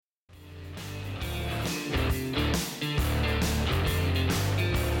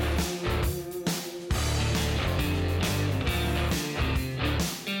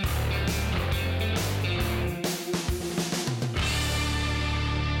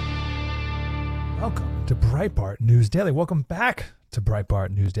Welcome to Breitbart News Daily. Welcome back to Breitbart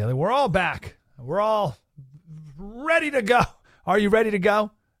News Daily. We're all back. We're all ready to go. Are you ready to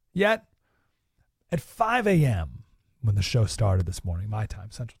go yet? At 5 a.m. when the show started this morning, my time,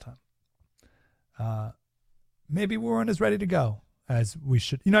 Central Time, maybe we weren't as ready to go as we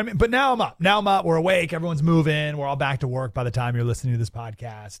should. You know what I mean? But now I'm up. Now I'm up. We're awake. Everyone's moving. We're all back to work by the time you're listening to this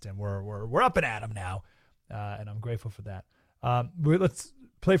podcast, and we're up and at 'em now, and I'm grateful for that. Let's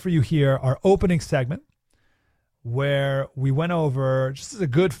play for you here our opening segment where we went over just as a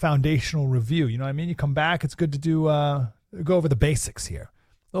good foundational review. You know what I mean? You come back, it's good to do go over the basics here.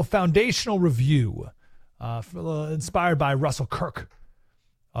 A little foundational review inspired by Russell Kirk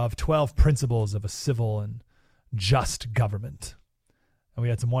of 12 Principles of a Civil and Just Government. And we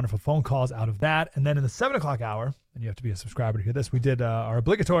had some wonderful phone calls out of that. And then in the 7 o'clock hour, and you have to be a subscriber to hear this, we did our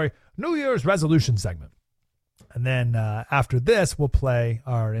obligatory New Year's resolution segment. And then after this, we'll play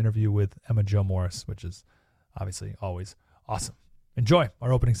our interview with Emma Jo Morris, which is obviously always awesome. Enjoy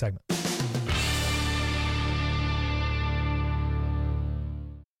our opening segment.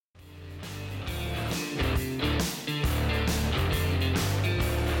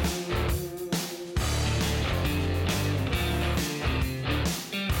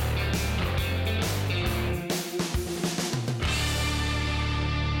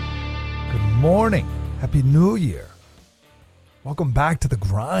 Good morning. Happy New Year. Welcome back to the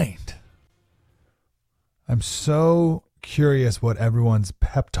grind. I'm so curious what everyone's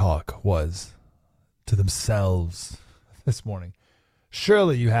pep talk was to themselves this morning.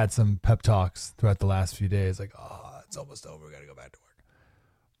 Surely you had some pep talks throughout the last few days, like, oh, it's almost over. We got to go back to work.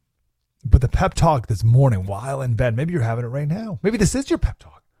 But the pep talk this morning while in bed, maybe you're having it right now. Maybe this is your pep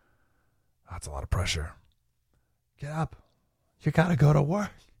talk. That's a lot of pressure. Get up. You got to go to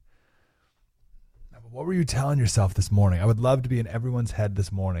work. What were you telling yourself this morning? I would love to be in everyone's head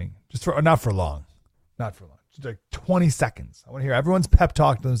this morning. Not for long. Just like 20 seconds. I want to hear everyone's pep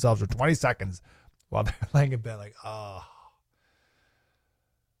talk to themselves for 20 seconds while they're laying in bed like, oh,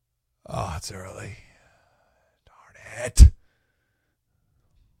 it's early. Darn it.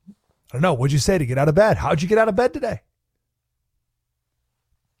 I don't know. What'd you say to get out of bed? How'd you get out of bed today?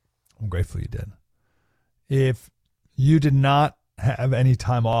 I'm grateful you did. If you did not have any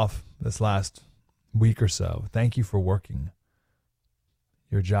time off this last week or so, thank you for working.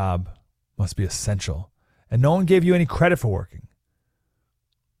 Your job must be essential, and no one gave you any credit for working.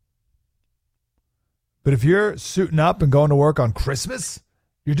 But if you're suiting up and going to work on Christmas,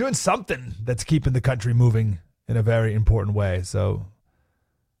 you're doing something that's keeping the country moving in a very important way. So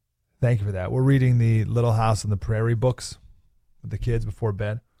thank you for that. We're reading the Little House on the Prairie books with the kids before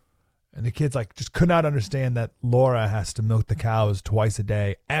bed, and the kids just could not understand that Laura has to milk the cows twice a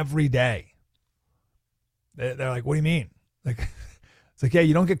day, every day. They're like, what do you mean? It's like, yeah,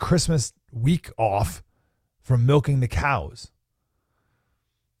 you don't get Christmas week off from milking the cows.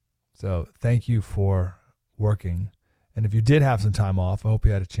 So thank you for working. And if you did have some time off, I hope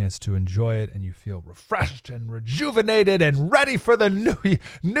you had a chance to enjoy it and you feel refreshed and rejuvenated and ready for the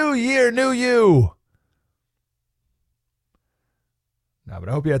new year, new you. No, but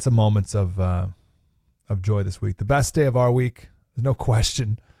I hope you had some moments of joy this week. The best day of our week, there's no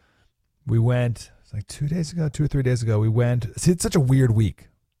question. We went... like 2 or 3 days ago, we went. See, it's such a weird week.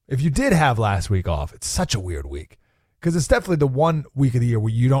 If you did have last week off, it's such a weird week because it's definitely the one week of the year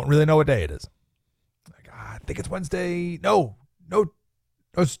where you don't really know what day it is. Like, I think it's Wednesday. No,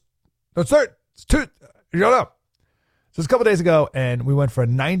 it's third. It's Tuesday. You don't know. So it's a couple days ago, and we went for a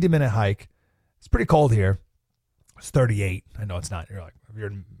 90-minute hike. It's pretty cold here. It's 38. I know it's not. You're like, if you're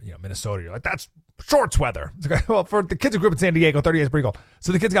in Minnesota, you're like, that's shorts weather. It's like, well, for the kids who grew up in San Diego, 38 is pretty cold.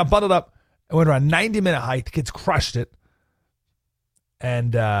 So the kids got bundled up. I went around 90-minute hike. The kids crushed it.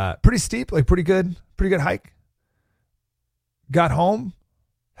 And pretty steep, pretty good hike. Got home,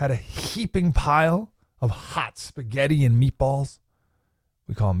 had a heaping pile of hot spaghetti and meatballs.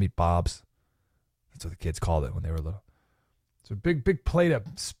 We call them meat bobs. That's what the kids called it when they were little. So big plate of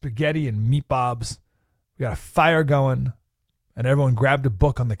spaghetti and meat bobs. We got a fire going, and everyone grabbed a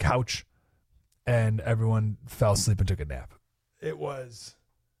book on the couch, and everyone fell asleep and took a nap. It was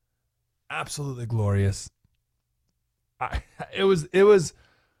absolutely glorious. It was.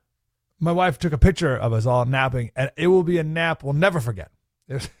 My wife took a picture of us all napping, and it will be a nap we'll never forget.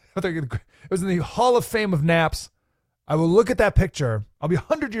 It was in the Hall of Fame of naps. I will look at that picture. I'll be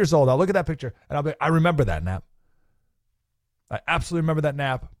 100 years old. I'll look at that picture, and I remember that nap. I absolutely remember that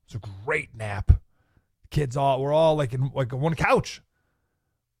nap. It's a great nap. Kids we're all like in one couch.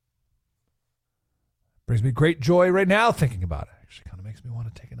 Brings me great joy right now thinking about it. Actually, kind of makes me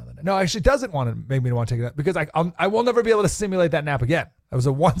want to take another nap. No, actually, it doesn't want to make me want to take a nap because I will never be able to simulate that nap again. That was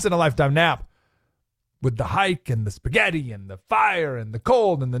a once in a lifetime nap. with the hike and the spaghetti and the fire and the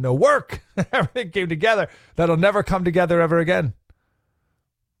cold and the no work. Everything came together. That'll never come together ever again.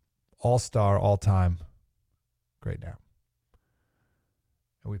 All-star, all-time. Great now.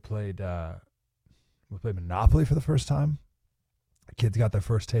 And we played Monopoly for the first time. The kids got their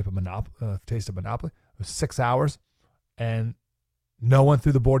first taste of Monopoly. It was 6 hours, and no one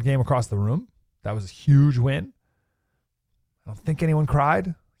threw the board game across the room. That was a huge win. I don't think anyone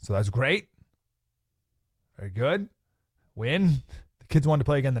cried, so that's great. Very good. Win. The kids wanted to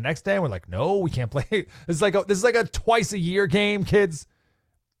play again the next day. We're like, no, we can't play. This is like a twice a year game, kids.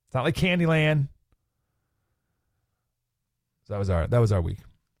 It's not like Candyland. So that was our week.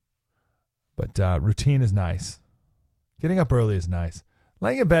 But routine is nice. Getting up early is nice.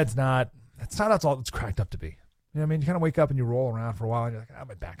 Laying in bed's not all it's cracked up to be. You know what I mean? You kind of wake up and you roll around for a while and you're like,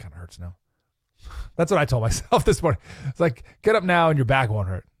 my back kind of hurts now. That's what I told myself this morning. It's like, get up now and your back won't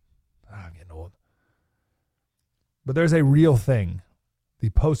hurt. I'm getting old. But there's a real thing. The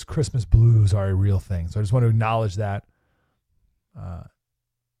post-Christmas blues are a real thing. So I just want to acknowledge that.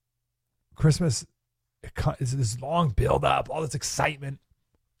 Christmas is this long build-up, all this excitement,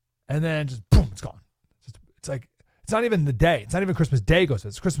 and then just boom, it's gone. It's like, it's not even the day. It's not even Christmas Day goes.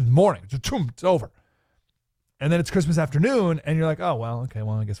 It's Christmas morning. It's over. And then it's Christmas afternoon, and you're like, oh, well, okay,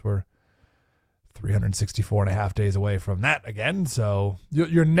 well, I guess we're 364 and a half days away from that again. So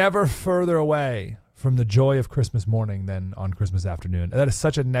you're never further away from the joy of Christmas morning than on Christmas afternoon. And that is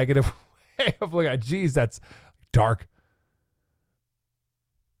such a negative way of looking at it. Geez, that's dark.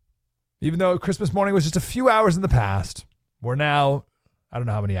 Even though Christmas morning was just a few hours in the past, we're now, I don't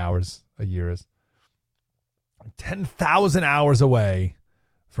know how many hours a year is, 10,000 hours away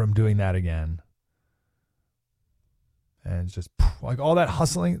from doing that again. And it's just like all that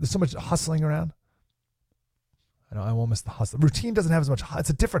hustling. There's so much hustling around. I know I won't miss the hustle. Routine doesn't have as much.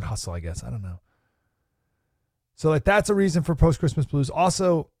 It's a different hustle, I guess. I don't know. So like that's a reason for post-Christmas blues.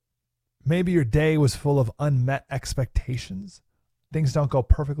 Also, maybe your day was full of unmet expectations. Things don't go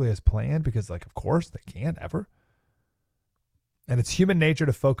perfectly as planned because, like, of course, they can't ever. And it's human nature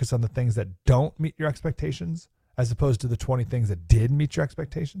to focus on the things that don't meet your expectations as opposed to the 20 things that did meet your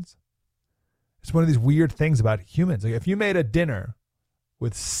expectations. It's one of these weird things about humans. Like if you made a dinner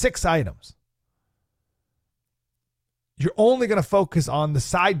with 6 items, you're only going to focus on the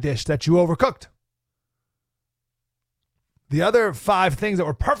side dish that you overcooked. The other 5 things that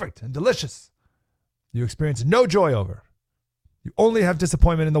were perfect and delicious, you experience no joy over. You only have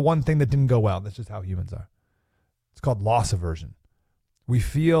disappointment in the one thing that didn't go well. That's just how humans are. It's called loss aversion. We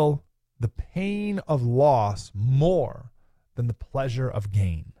feel the pain of loss more than the pleasure of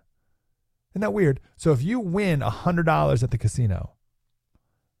gain. Isn't that weird? So if you win $100 at the casino,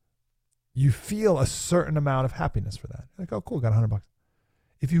 you feel a certain amount of happiness for that. You're like, oh, cool, got $100.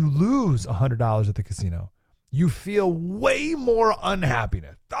 If you lose $100 at the casino, you feel way more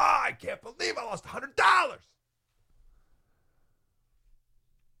unhappiness. I can't believe I lost $100.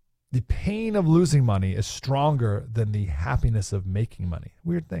 The pain of losing money is stronger than the happiness of making money.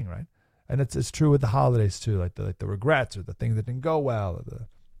 Weird thing, right? And it's true with the holidays too, like the regrets or the things that didn't go well, or the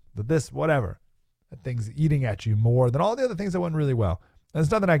this, whatever. That thing's eating at you more than all the other things that went really well. And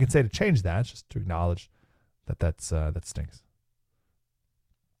there's nothing I can say to change that. It's just to acknowledge that stinks.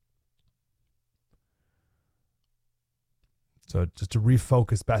 So just to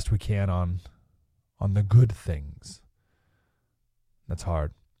refocus best we can on the good things. That's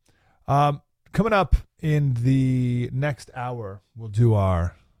hard. Coming up in the next hour, we'll do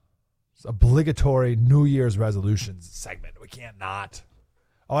our obligatory New Year's resolutions segment. We can't not.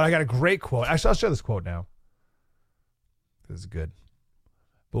 Oh, and I got a great quote. Actually, I'll share this quote now. This is good.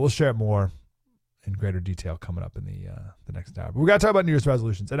 But we'll share it more in greater detail coming up in the next hour. But we got to talk about New Year's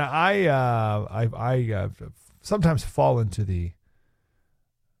resolutions. And I sometimes fall into the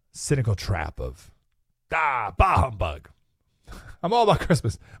cynical trap of, bah humbug. I'm all about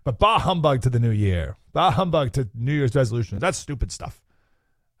Christmas, but bah humbug to the new year. Bah humbug to New Year's resolutions. That's stupid stuff.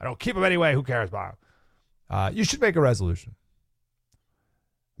 I don't keep them anyway. Who cares? Bah. You should make a resolution.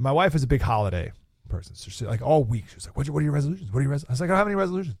 My wife is a big holiday person. So she's like all week. She's like, what are your resolutions? What are your resolutions? I was like, I don't have any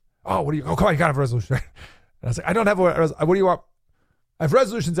resolutions. Oh, come on, you gotta have a resolution. And I was like, I don't have what do you want? I have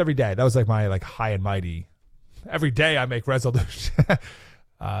resolutions every day. That was like my high and mighty. Every day I make resolutions.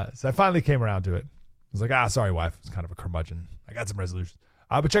 So I finally came around to it. I was like, sorry, wife. It's kind of a curmudgeon. I got some resolutions.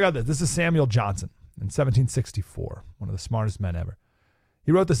 But check out this. This is Samuel Johnson in 1764, one of the smartest men ever.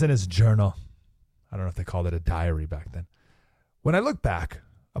 He wrote this in his journal. I don't know if they called it a diary back then. When I look back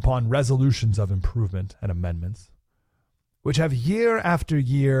upon resolutions of improvement and amendments, which have year after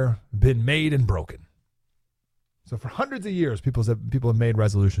year been made and broken. So for hundreds of years, people have made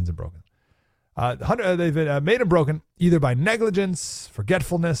resolutions and broken. They've been made and broken either by negligence,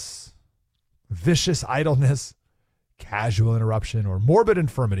 forgetfulness, vicious idleness, casual interruption, or morbid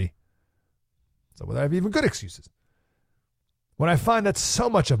infirmity. So whether I have even good excuses. When I find that so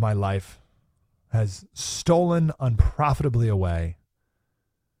much of my life has stolen unprofitably away,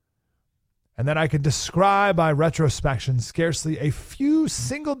 and that I can describe by retrospection scarcely a few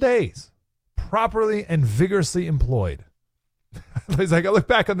single days properly and vigorously employed. It's like I look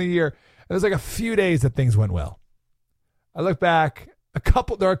back on the year, and there's like a few days that things went well. I look back,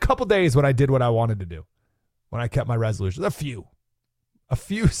 there are a couple days when I did what I wanted to do, when I kept my resolutions. A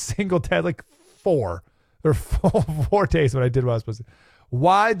few single days, like 4. There are 4 days when I did what I was supposed to.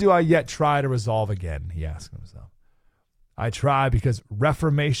 Why do I yet try to resolve again? He asked himself. I try because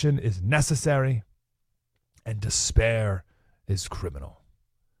reformation is necessary and despair is criminal.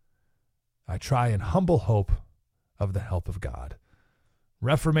 I try in humble hope of the help of God.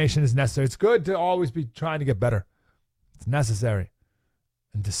 Reformation is necessary. It's good to always be trying to get better. It's necessary.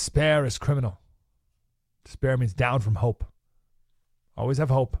 And despair is criminal. Despair means down from hope. Always have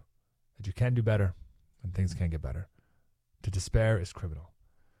hope that you can do better and things can get better. To despair is criminal.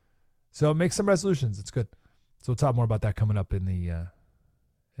 So make some resolutions. It's good. So we'll talk more about that coming up in the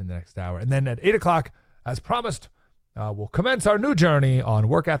next hour. And then at 8 o'clock, as promised, we'll commence our new journey on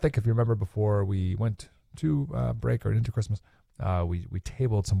work ethic. If you remember, before we went to break or into Christmas, we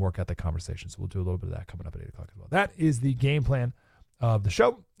tabled some work ethic conversations. So we'll do a little bit of that coming up at 8 o'clock as well. That is the game plan of the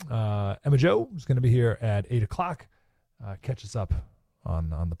show. Emma Jo is going to be here at 8 o'clock. Catch us up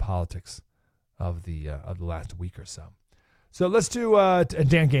on the politics of the last week or so. So let's do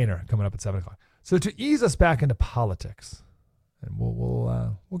Dan Gaynor coming up at 7 o'clock. So to ease us back into politics, and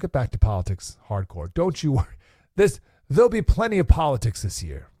we'll get back to politics hardcore. Don't you worry. There'll be plenty of politics this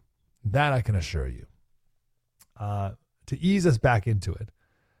year. That I can assure you. To ease us back into it,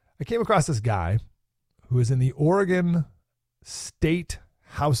 I came across this guy who is in the Oregon State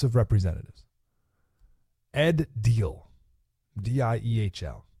House of Representatives. Ed Diehl.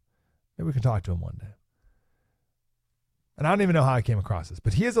 Diehl. Maybe we can talk to him one day. And I don't even know how I came across this,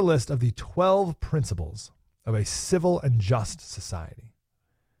 but he has a list of the 12 principles of a civil and just society.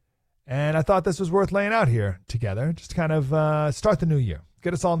 And I thought this was worth laying out here together, just to kind of start the new year.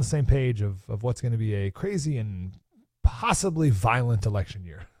 Get us all on the same page of what's going to be a crazy and possibly violent election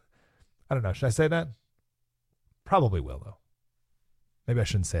year. I don't know. Should I say that? Probably will, though. Maybe I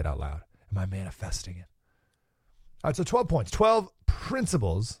shouldn't say it out loud. Am I manifesting it? All right, so 12 points. 12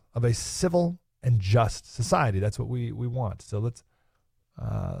 principles of a civil and just society. That's what we want. So let's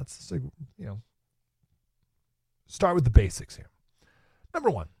just, start with the basics here. Number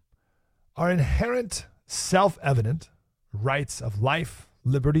 1, our inherent self-evident rights of life,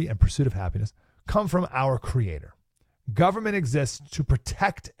 liberty, and pursuit of happiness come from our Creator. Government exists to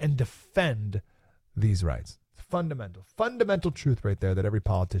protect and defend these rights. It's fundamental truth right there that every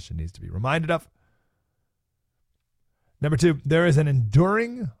politician needs to be reminded of. Number 2, there is an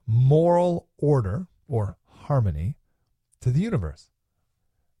enduring moral order or harmony to the universe.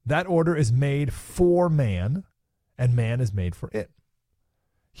 That order is made for man, and man is made for it.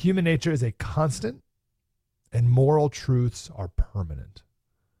 Human nature is a constant, and moral truths are permanent.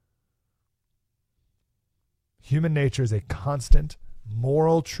 Human nature is a constant,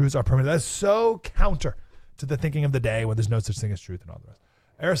 moral truths are permanent. That's so counter to the thinking of the day when there's no such thing as truth and all the rest.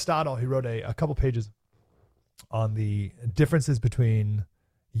 Aristotle, he wrote a couple pages on the differences between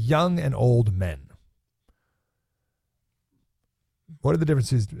young and old men. What are the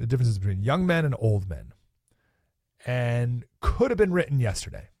differences between young men and old men? And could have been written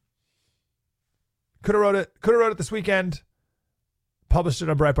yesterday. Could have wrote it this weekend, published it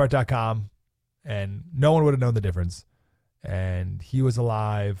on Breitbart.com, and no one would have known the difference. And he was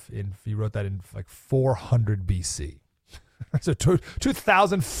alive he wrote that in like 400 BC. So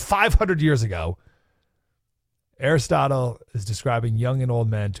 2,500 years ago, Aristotle is describing young and old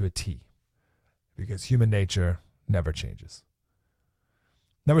men to a T, because human nature never changes.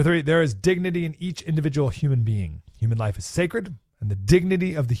 Number 3, there is dignity in each individual human being. Human life is sacred, and the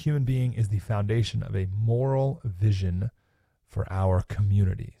dignity of the human being is the foundation of a moral vision for our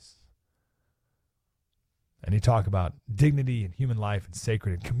communities. And you talk about dignity in human life and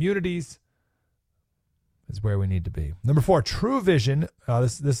sacred in communities is where we need to be. Number 4, true vision.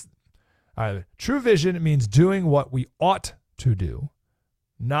 True vision means doing what we ought to do,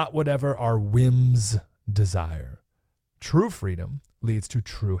 not whatever our whims desire. True freedom leads to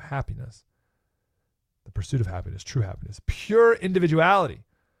true happiness. The pursuit of happiness, true happiness. Pure individuality,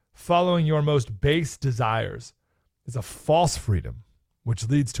 following your most base desires, is a false freedom, which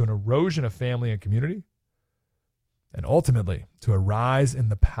leads to an erosion of family and community, and ultimately to arise in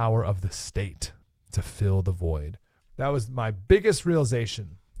the power of the state to fill the void. That was my biggest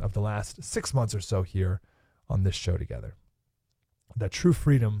realization of the last 6 months or so here on this show together. That true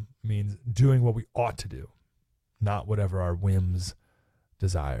freedom means doing what we ought to do, not whatever our whims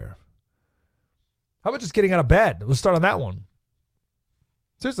desire. How about just getting out of bed? Let's start on that one.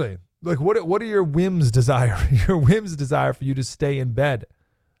 Seriously, like what are your whims desire? Your whims desire for you to stay in bed.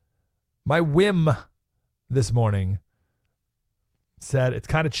 My whim this morning said it's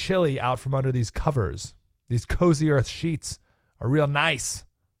kind of chilly out from under these covers. These cozy earth sheets are real nice.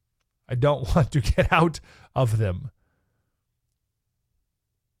 I don't want to get out of them.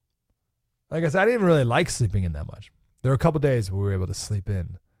 Like I said, I didn't even really like sleeping in that much. There were a couple days where we were able to sleep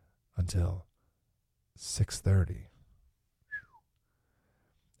in until 6:30.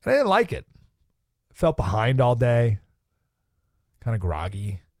 And I didn't like it. Felt behind all day. Kind of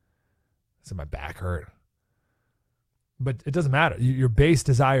groggy. So my back hurt. But it doesn't matter. Your base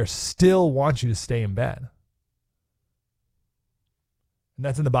desire still wants you to stay in bed. And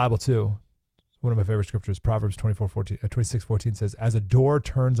that's in the Bible too. One of my favorite scriptures, Proverbs 26:14 says, as a door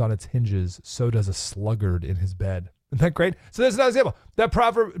turns on its hinges, so does a sluggard in his bed. Isn't that great? So there's another example. That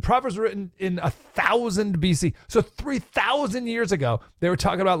Proverbs written in 1000 BC. So 3,000 years ago, they were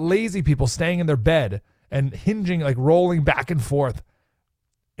talking about lazy people staying in their bed and hinging, like rolling back and forth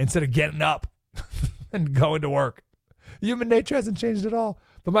instead of getting up and going to work. Human nature hasn't changed at all.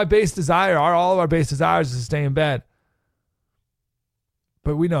 But my base desire, all of our base desires is to stay in bed.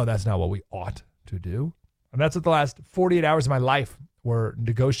 But we know that's not what we ought to do. And that's what the last 48 hours of my life were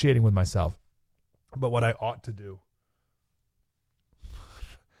negotiating with myself about what I ought to do.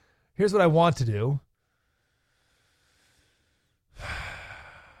 Here's what I want to do.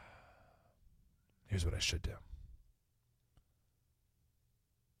 Here's what I should do.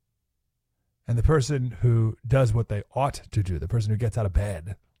 And the person who does what they ought to do, the person who gets out of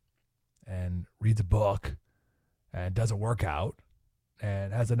bed and reads a book and does a workout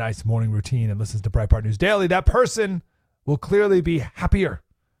and has a nice morning routine and listens to Breitbart News Daily, that person will clearly be happier.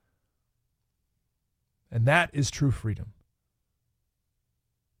 And that is true freedom.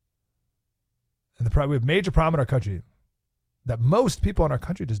 And we have a major problem in our country that most people in our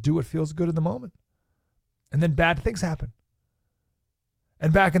country just do what feels good in the moment. And then bad things happen.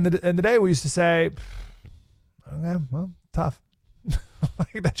 And back in the day, we used to say, okay, well, tough.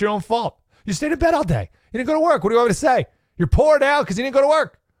 Like, that's your own fault. You stayed in bed all day. You didn't go to work. What do you want me to say? You're poor now because you didn't go to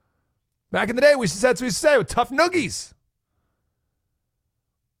work. Back in the day, that's what we used to say, with tough noogies.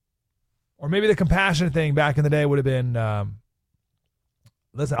 Or maybe the compassionate thing back in the day would have been,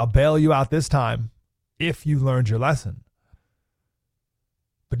 listen, I'll bail you out this time if you learned your lesson.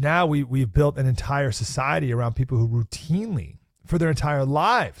 But now we've built an entire society around people who routinely, for their entire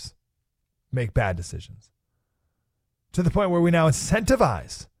lives, make bad decisions. To the point where we now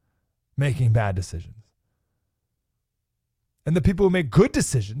incentivize making bad decisions. And the people who make good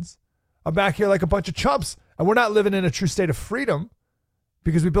decisions are back here like a bunch of chumps. And we're not living in a true state of freedom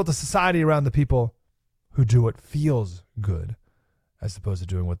because we built a society around the people who do what feels good as opposed to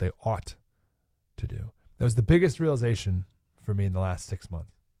doing what they ought to do. That was the biggest realization for me in the last 6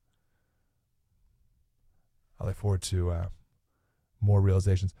 months. I look forward to more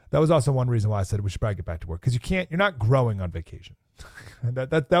realizations. That was also one reason why I said we should probably get back to work, because you're not growing on vacation.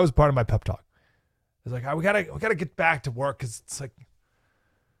 that was part of my pep talk. It's like, we gotta get back to work, because it's like,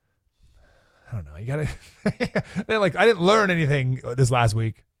 I don't know. You gotta like, I didn't learn anything this last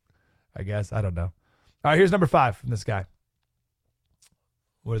week, I guess. I don't know. All right, here's number 5 from this guy.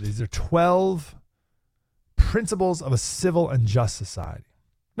 What are these? They're 12 principles of a civil and just society.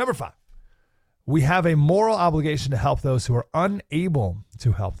 Number 5. We have a moral obligation to help those who are unable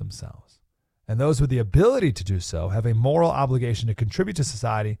to help themselves. And those with the ability to do so have a moral obligation to contribute to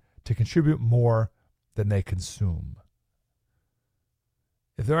society, to contribute more than they consume.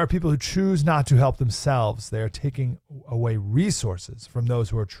 If there are people who choose not to help themselves, they are taking away resources from those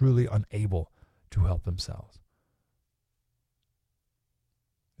who are truly unable to help themselves.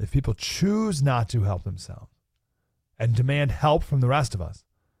 If people choose not to help themselves and demand help from the rest of us,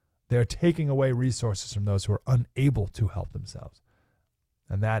 they are taking away resources from those who are unable to help themselves.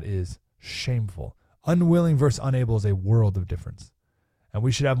 And that is shameful. Unwilling versus unable is a world of difference. And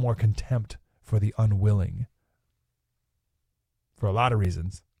we should have more contempt for the unwilling for a lot of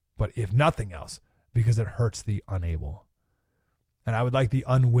reasons, but if nothing else, because it hurts the unable. And I would like the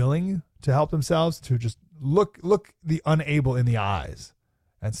unwilling to help themselves to just look the unable in the eyes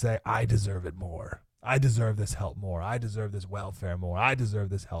and say, I deserve it more. I deserve this help more. I deserve this welfare more. I deserve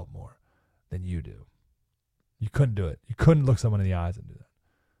this help more than you do. You couldn't do it. You couldn't look someone in the eyes and do that.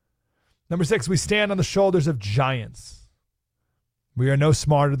 Number 6, we stand on the shoulders of giants. We are no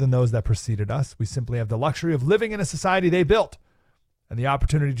smarter than those that preceded us. We simply have the luxury of living in a society they built and the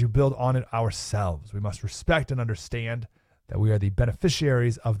opportunity to build on it ourselves. We must respect and understand that we are the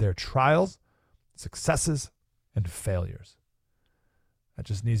beneficiaries of their trials, successes, and failures. That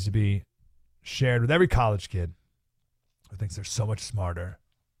just needs to be shared with every college kid who thinks they're so much smarter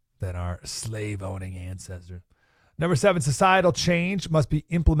than our slave-owning ancestors. Number 7, societal change must be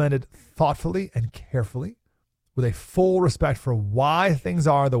implemented thoughtfully and carefully with a full respect for why things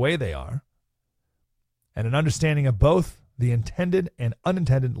are the way they are and an understanding of both the intended and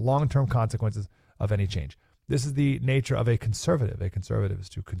unintended long-term consequences of any change. This is the nature of a conservative. A conservative is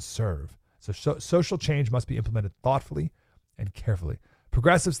to conserve. So social change must be implemented thoughtfully and carefully.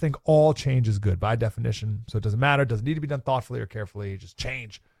 Progressives think all change is good by definition, so it doesn't matter. It doesn't need to be done thoughtfully or carefully. Just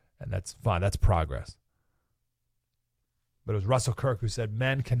change, and that's fine. That's progress. But it was Russell Kirk who said,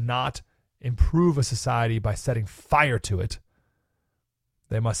 men cannot improve a society by setting fire to it.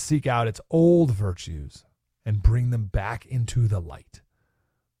 They must seek out its old virtues and bring them back into the light.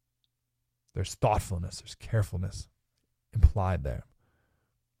 There's thoughtfulness, there's carefulness implied there.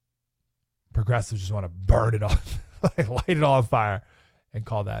 Progressives just want to burn it all, like light it all on fire and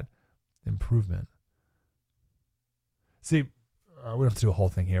call that improvement. See, we don't have to do a whole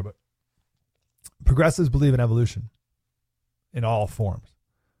thing here, but progressives believe in evolution in all forms.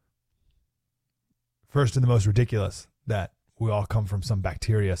 First and the most ridiculous, that we all come from some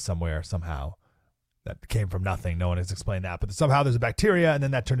bacteria somewhere, somehow, that came from nothing. No one has explained that. But somehow there's a bacteria, and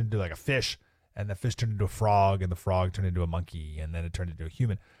then that turned into like a fish, and the fish turned into a frog, and the frog turned into a monkey, and then it turned into a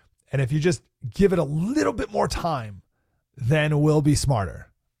human. And if you just give it a little bit more time, then we'll be smarter.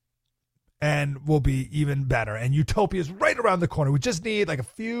 And we'll be even better. And utopia is right around the corner. We just need like a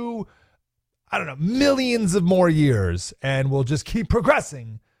few, millions of more years, and we'll just keep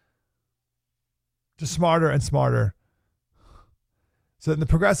progressing to smarter and smarter. So in the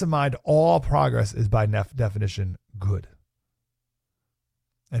progressive mind, all progress is by definition good.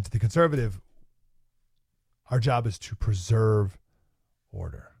 And to the conservative, our job is to preserve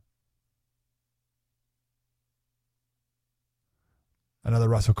order. Another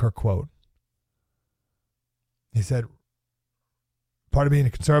Russell Kirk quote. He said, part of being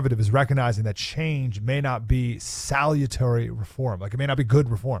a conservative is recognizing that change may not be salutary reform. Like it may not be good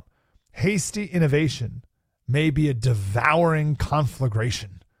reform. Hasty innovation may be a devouring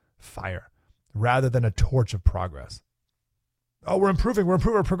conflagration fire rather than a torch of progress. Oh, we're improving, we're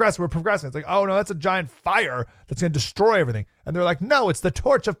progressing. It's like, oh no, that's a giant fire that's going to destroy everything. And they're like, no, it's the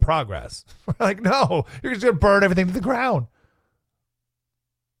torch of progress. We're like, no, you're just going to burn everything to the ground.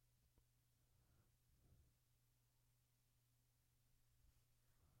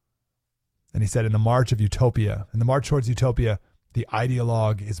 And he said, in the march towards utopia, the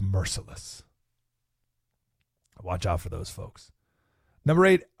ideologue is merciless. Watch out for those folks. Number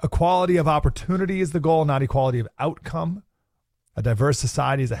 8, equality of opportunity is the goal, not equality of outcome. A diverse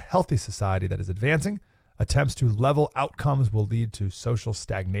society is a healthy society that is advancing. Attempts to level outcomes will lead to social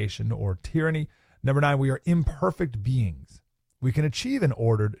stagnation or tyranny. Number 9, we are imperfect beings. We can achieve an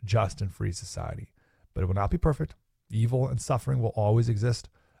ordered, just, and free society, but it will not be perfect. Evil and suffering will always exist.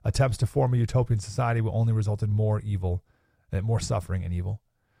 Attempts to form a utopian society will only result in more evil, and more suffering and evil.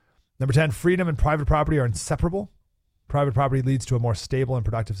 Number 10, freedom and private property are inseparable. Private property leads to a more stable and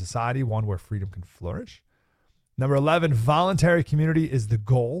productive society, one where freedom can flourish. Number 11, voluntary community is the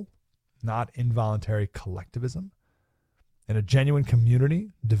goal, not involuntary collectivism. In a genuine community,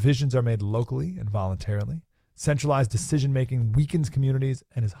 divisions are made locally and voluntarily. Centralized decision-making weakens communities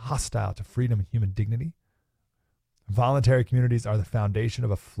and is hostile to freedom and human dignity. Voluntary communities are the foundation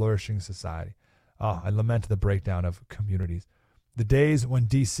of a flourishing society. Oh, I lament the breakdown of communities. The days when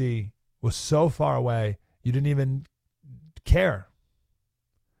D.C. was so far away, you didn't even care.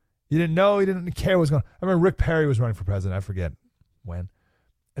 You didn't know, you didn't care what was going on. I remember Rick Perry was running for president. I forget when.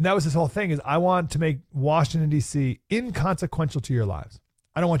 And that was his whole thing, is I want to make Washington, D.C. inconsequential to your lives.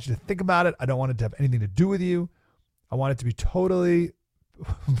 I don't want you to think about it. I don't want it to have anything to do with you. I want it to be totally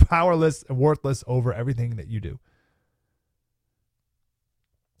powerless and worthless over everything that you do.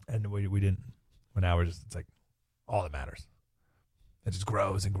 And we didn't. Well, now it's like all that matters. It just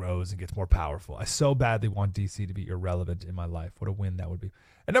grows and grows and gets more powerful. I so badly want DC to be irrelevant in my life. What a win that would be.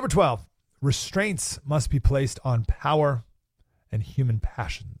 And number 12, restraints must be placed on power and human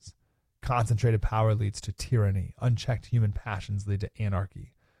passions. Concentrated power leads to tyranny. Unchecked human passions lead to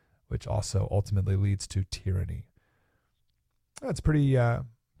anarchy, which also ultimately leads to tyranny. That's pretty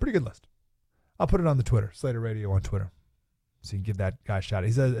good list. I'll put it on the Twitter, Slater Radio on Twitter. So you can give that guy a shout out.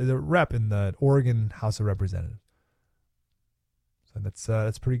 He's a rep in the Oregon House of Representatives. So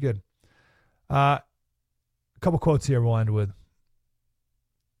that's pretty good. A couple quotes here we'll end with.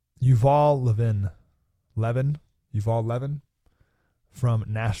 Yuval Levin from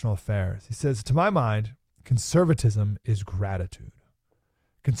National Affairs. He says, to my mind, conservatism is gratitude.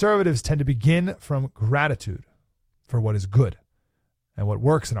 Conservatives tend to begin from gratitude for what is good and what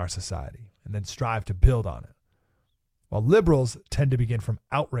works in our society, and then strive to build on it. While liberals tend to begin from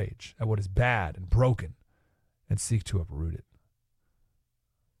outrage at what is bad and broken and seek to uproot it.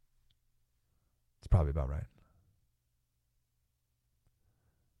 It's probably about right.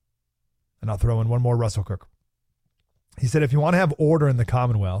 And I'll throw in one more Russell Kirk. He said, if you want to have order in the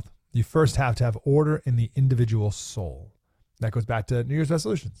Commonwealth, you first have to have order in the individual soul. That goes back to New Year's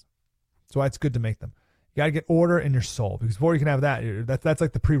resolutions. That's why it's good to make them. You got to get order in your soul, because before you can have that, that's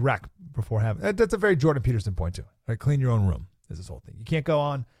like the prereq before having. That's a very Jordan Peterson point too. Right? Clean your own room is this whole thing. You can't go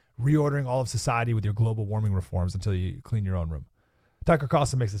on reordering all of society with your global warming reforms until you clean your own room. Tucker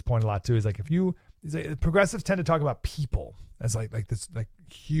Carlson makes this point a lot too. He's like, progressives tend to talk about people as like this like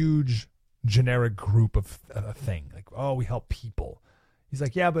huge generic group of a thing. Like, oh, we help people. He's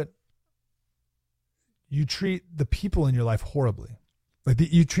like, yeah, but you treat the people in your life horribly. Like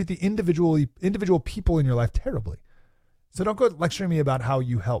you treat the individual people in your life terribly. So don't go lecturing me about how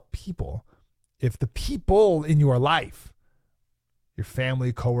you help people if the people in your life, your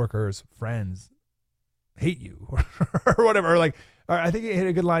family, coworkers, friends, hate you or whatever. Or I think he hit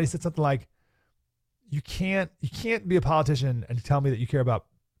a good line. He said something like, you can't be a politician and tell me that you care about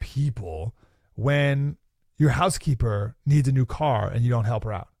people when your housekeeper needs a new car and you don't help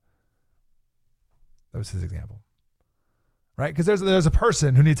her out. That was his example. Right? Because there's a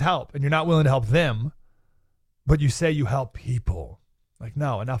person who needs help and you're not willing to help them, but you say you help people. Like,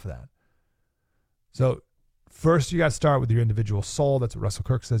 no, enough of that. So first you got to start with your individual soul. That's what Russell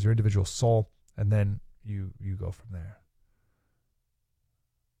Kirk says, your individual soul. And then you go from there.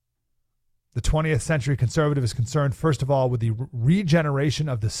 The 20th century conservative is concerned, first of all, with the regeneration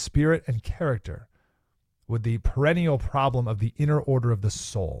of the spirit and character, with the perennial problem of the inner order of the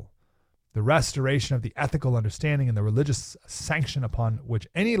soul, the restoration of the ethical understanding and the religious sanction upon which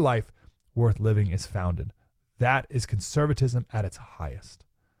any life worth living is founded. That is conservatism at its highest.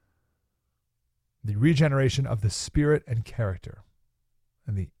 The regeneration of the spirit and character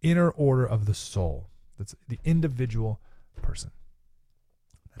and the inner order of the soul. That's the individual person.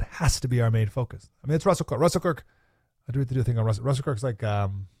 That has to be our main focus. I mean, it's Russell Kirk. Russell Kirk, I do have to do a thing on Russell. Russell Kirk's like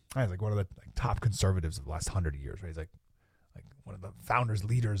one of the top conservatives of the last 100 years, right? He's like one of the founders,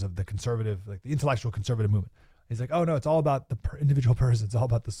 leaders of the conservative, like the intellectual conservative movement. He's like, oh no, it's all about the individual person. It's all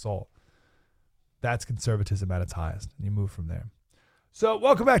about the soul. That's conservatism at its highest. And you move from there. So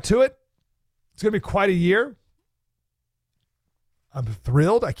welcome back to it. It's going to be quite a year. I'm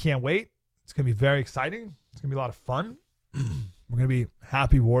thrilled. I can't wait. It's going to be very exciting. It's going to be a lot of fun. We're going to be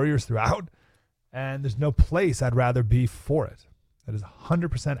happy warriors throughout. And there's no place I'd rather be for it. That is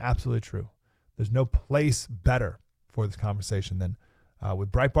 100% absolutely true. There's no place better for this conversation than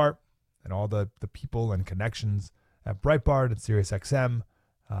with Breitbart and all the people and connections at Breitbart and SiriusXM.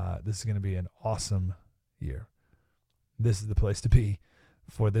 This is going to be an awesome year. This is the place to be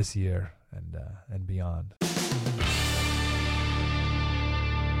for this year and beyond.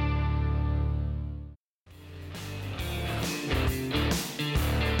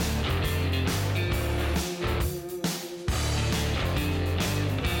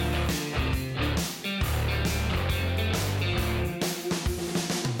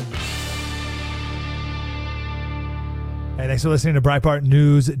 Hey, thanks for listening to Breitbart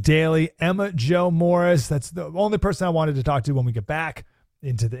News Daily. Emma Jo Morris. That's the only person I wanted to talk to when we get back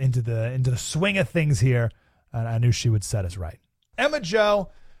into the swing of things here. And I knew she would set us right. Emma Jo,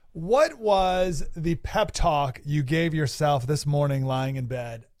 what was the pep talk you gave yourself this morning lying in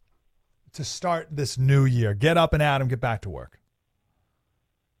bed to start this new year? Get up and at 'em, get back to work.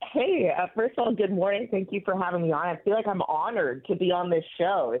 Hey, first of all, good morning. Thank you for having me on. I feel like I'm honored to be on this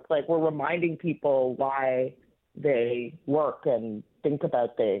show. It's like we're reminding people why they work and think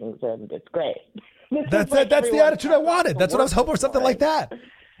about things, and it's great. That's the attitude I wanted. That's what I was hoping for, something like that.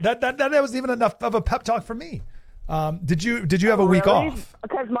 That was even enough of a pep talk for me. Did you have a week off?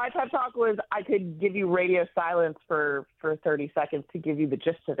 Because my pep talk was I could give you radio silence for 30 seconds to give you the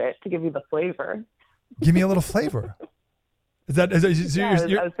gist of it, to give you the flavor. Give me a little flavor. I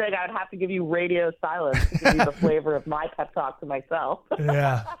was saying I'd have to give you radio silence to give you the flavor of my pep talk to myself.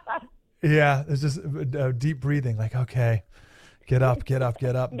 Yeah. Yeah, it's just deep breathing. Like, okay, get up.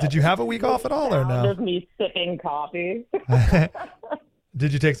 Did you have a week off at all or no? Just me sipping coffee.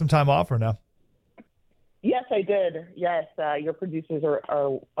 Did you take some time off or no? Yes, I did. Yes, your producers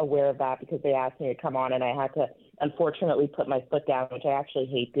are aware of that because they asked me to come on, and I had to, unfortunately, put my foot down, which I actually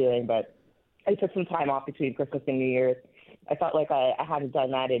hate doing, but I took some time off between Christmas and New Year's. I felt like I hadn't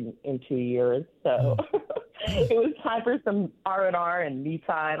done that in 2 years. So it was time for some R&R and me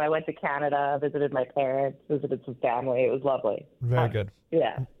time. I went to Canada, visited my parents, visited some family. It was lovely. Very good.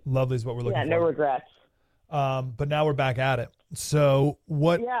 Yeah. Lovely is what we're looking for. Yeah, no regrets. But now we're back at it. So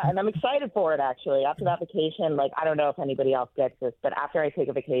what? Yeah, and I'm excited for it, actually. After that vacation, like, I don't know if anybody else gets this, but after I take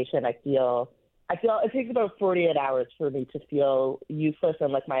a vacation, I feel it takes about 48 hours for me to feel useless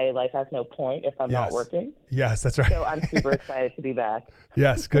and like my life has no point if I'm not working. Yes, that's right. So I'm super excited to be back.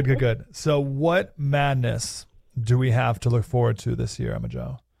 Yes, good. So what madness do we have to look forward to this year, Emma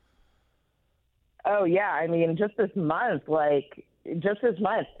Jo? Oh, yeah. I mean, just this month, I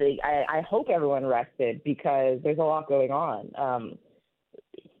hope everyone rested because there's a lot going on.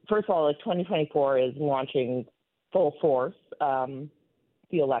 First of all, 2024 is launching full force, the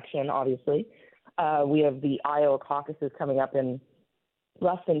election, obviously. We have the Iowa caucuses coming up in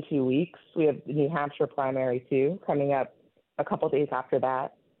less than 2 weeks. We have the New Hampshire primary, too, coming up a couple days after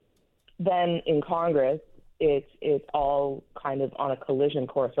that. Then in Congress, it's all kind of on a collision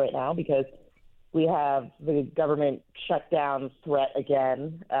course right now because we have the government shutdown threat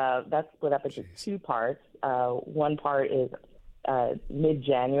again. That's split up into two parts. One part is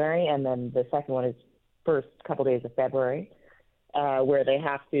mid-January, and then the second one is first couple days of February, where they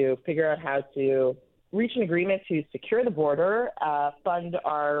have to figure out how to reach an agreement to secure the border, fund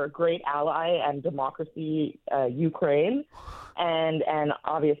our great ally and democracy, Ukraine, and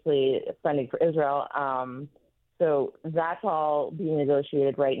obviously funding for Israel. So that's all being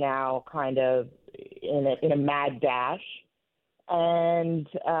negotiated right now, kind of in a mad dash, and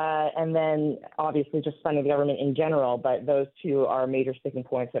then obviously just funding the government in general. But those two are major sticking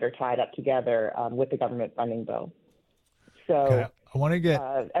points that are tied up together with the government funding bill. So okay. I want to get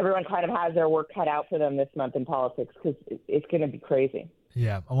everyone kind of has their work cut out for them this month in politics because it's going to be crazy.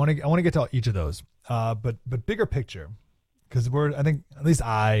 Yeah, I want to get to each of those, but bigger picture, because I think at least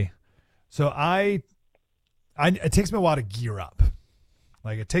it takes me a while to gear up.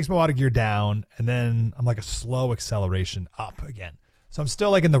 Like it takes me a while to gear down, and then I'm like a slow acceleration up again. So I'm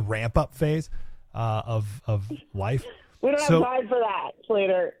still like in the ramp up phase of life. We don't have time for that,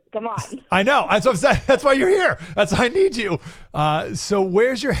 Slater. Come on. I know. That's what I'm saying. That's why you're here. That's why I need you. So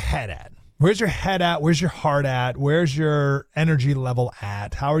where's your head at? Where's your head at? Where's your heart at? Where's your energy level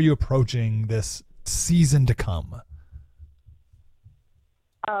at? How are you approaching this season to come?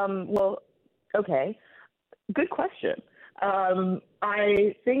 Well, okay. Good question.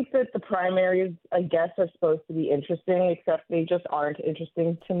 I think that the primaries, I guess, are supposed to be interesting, except they just aren't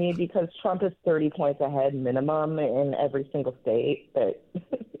interesting to me because Trump is 30 points ahead minimum in every single state that,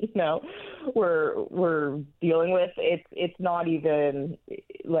 we're dealing with. It's not even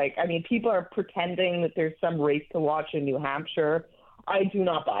like, I mean, people are pretending that there's some race to watch in New Hampshire. I do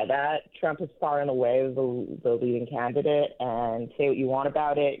not buy that. Trump is far and away the leading candidate, and say what you want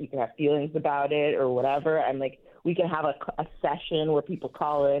about it. You can have feelings about it or whatever. And like, we can have a session where people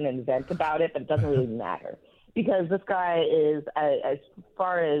call in and vent about it, but it doesn't really matter because this guy is, as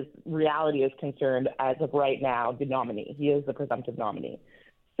far as reality is concerned, as of right now, the nominee. He is the presumptive nominee.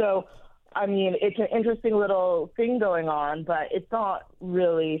 So, I mean, it's an interesting little thing going on, but it's not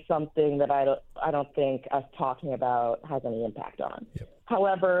really something that I don't think us talking about has any impact on. Yep.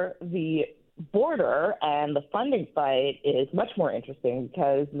 However, the border and the funding fight is much more interesting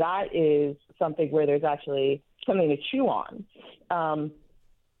because that is something where there's actually something to chew on.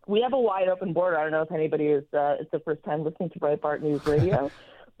 We have a wide open border. I don't know if anybody is, it's the first time listening to Breitbart News Radio,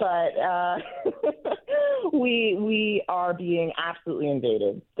 but we are being absolutely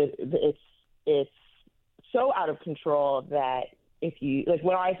invaded. It's so out of control that if you, like,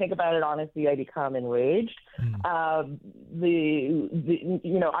 when I think about it, honestly, I become enraged. I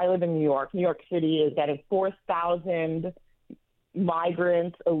live in New York. New York City is getting 4,000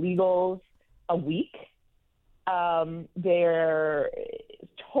 migrants, illegals a week. They're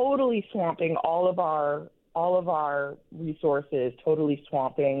totally swamping all of our resources, totally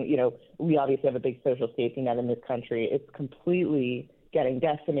swamping, we obviously have a big social safety net in this country. It's completely getting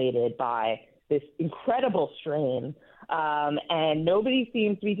decimated by this incredible strain. And nobody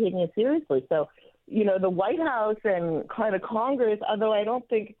seems to be taking it seriously. So, the White House and kind of Congress, although I don't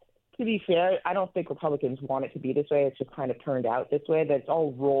think, to be fair, I don't think Republicans want it to be this way. It's just kind of turned out this way, that it's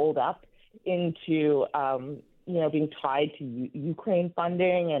all rolled up into, being tied to Ukraine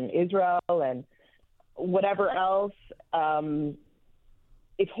funding and Israel and whatever else.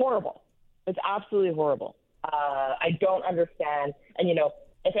 It's horrible. It's absolutely horrible. I don't understand. And,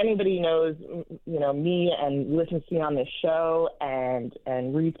 if anybody knows, me and listens to me on this show and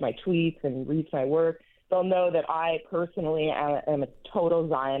reads my tweets and reads my work, they'll know that I personally am a total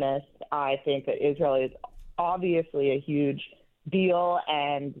Zionist. I think that Israel is obviously a huge deal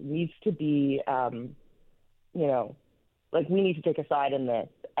and needs to be, we need to take a side in this.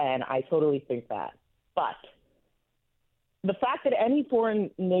 And I totally think that. But the fact that any foreign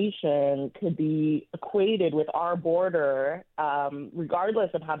nation could be equated with our border,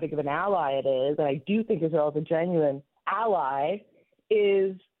 regardless of how big of an ally it is, and I do think Israel is a genuine ally,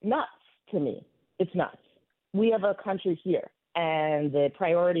 is nuts to me. It's nuts. We have a country here, and the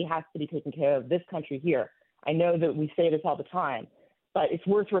priority has to be taken care of this country here. I know that we say this all the time, but it's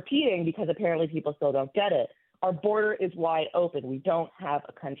worth repeating because apparently people still don't get it. Our border is wide open. We don't have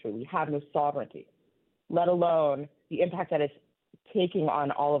a country. We have no sovereignty, let alone the impact that it's taking on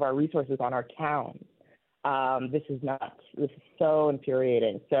all of our resources, on our towns. This is nuts. This is so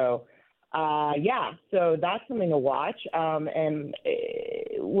infuriating. So, so that's something to watch. And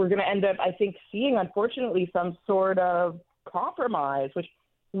we're going to end up, I think, seeing, unfortunately, some sort of compromise, which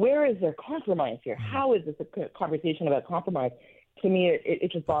where is there compromise here? How is this a conversation about compromise? To me,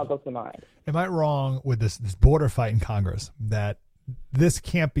 it just boggles the mind. Am I wrong with this border fight in Congress that this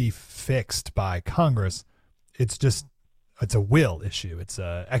can't be fixed by Congress? It's a will issue. It's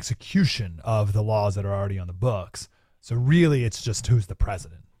a execution of the laws that are already on the books. So really, it's just who's the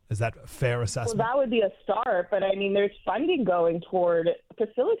president. Is that a fair assessment? Well, that would be a start, but I mean, there's funding going toward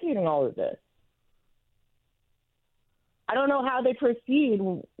facilitating all of this. I don't know how they proceed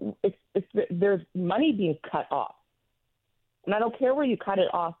if there's money being cut off. And I don't care where you cut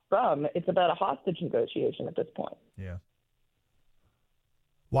it off from. It's about a hostage negotiation at this point. Yeah.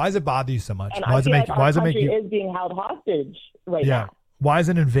 Why does it bother you so much? And why does it make? Why does it make you? Is being held hostage right now. Why is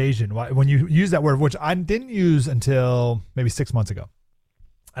it an invasion? Why, when you use that word, which I didn't use until maybe 6 months ago,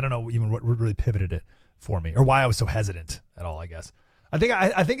 I don't know even what really pivoted it for me, or why I was so hesitant at all. I guess I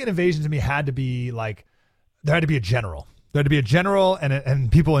think an invasion to me had to be like there had to be a general. There had to be a general and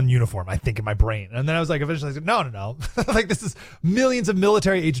people in uniform, I think, in my brain. And then I was like, eventually, I said, no. Like, this is millions of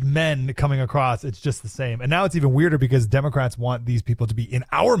military-aged men coming across. It's just the same. And now it's even weirder because Democrats want these people to be in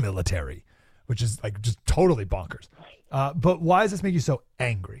our military, which is, like, just totally bonkers. But why does this make you so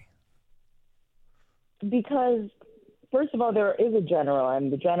angry? Because, first of all, there is a general,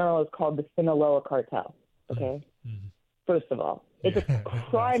 and the general is called the Sinaloa cartel, okay? Mm-hmm. First of all. It's a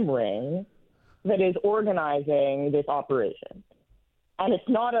crime ring that is organizing this operation. And it's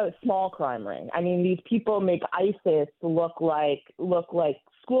not a small crime ring. I mean, these people make ISIS look like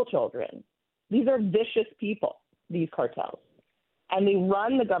school children. These are vicious people, these cartels. And they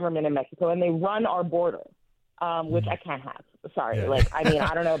run the government in Mexico, and they run our border, which I can't have. Sorry. Yeah. I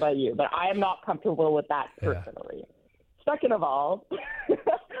don't know about you, but I am not comfortable with that personally. Yeah. Second of all,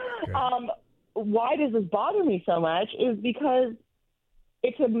 why does this bother me so much is because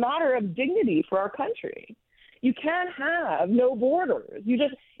it's a matter of dignity for our country. You can't have no borders.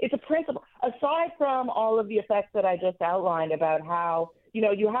 It's a principle. Aside from all of the effects that I just outlined about how,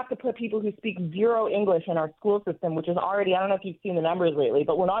 you have to put people who speak zero English in our school system, which is already, I don't know if you've seen the numbers lately,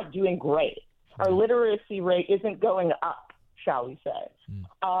 but we're not doing great. Our literacy rate isn't going up, shall we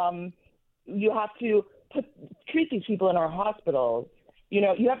say. You have to treat these people in our hospitals.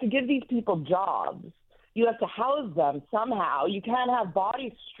 You have to give these people jobs. You have to house them somehow. You can't have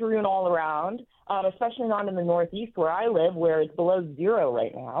bodies strewn all around, especially not in the Northeast where I live, where it's below zero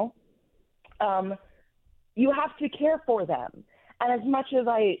right now. You have to care for them. And as much as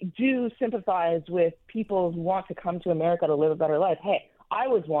I do sympathize with people who want to come to America to live a better life, hey, I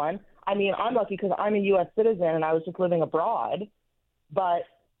was one. I mean, I'm lucky because I'm a U.S. citizen and I was just living abroad. But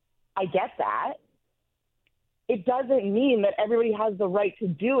I get that. It doesn't mean that everybody has the right to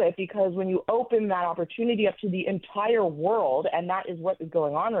do it, because when you open that opportunity up to the entire world, and that is what is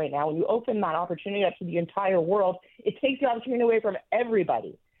going on right now, when you open that opportunity up to the entire world, it takes the opportunity away from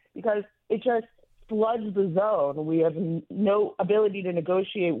everybody because it just floods the zone. We have no ability to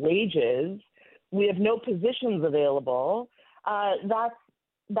negotiate wages. We have no positions available.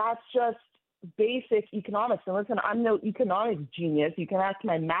 That's just basic economics. And listen, I'm no economics genius. You can ask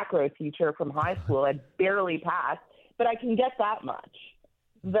my macro teacher from high school. I barely passed, but I can get that much,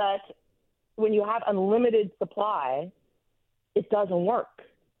 that when you have unlimited supply, it doesn't work.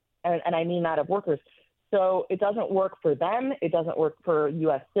 And I mean that of workers. So it doesn't work for them. It doesn't work for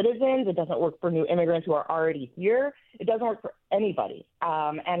U.S. citizens. It doesn't work for new immigrants who are already here. It doesn't work for anybody.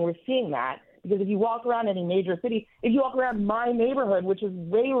 And we're seeing that. Because if you walk around any major city, if you walk around my neighborhood, which is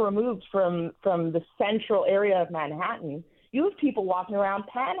way removed from the central area of Manhattan, you have people walking around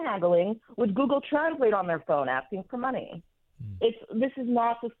panhandling with Google Translate on their phone asking for money. This is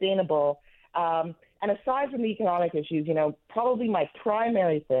not sustainable. And aside from the economic issues, probably my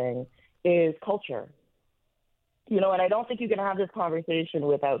primary thing is culture. and I don't think you can have this conversation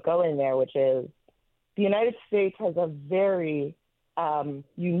without going there, which is the United States has a very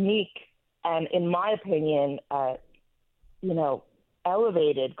unique and, in my opinion,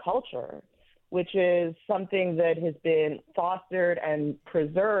 elevated culture, which is something that has been fostered and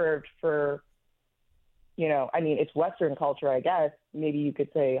preserved for, it's Western culture, I guess. Maybe you could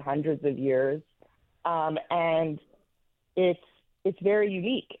say hundreds of years. And it's very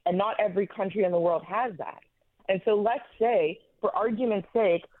unique. And not every country in the world has that. And so let's say, for argument's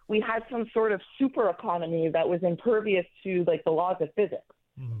sake, we had some sort of super economy that was impervious to like the laws of physics.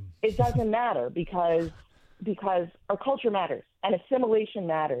 It doesn't matter because our culture matters, and assimilation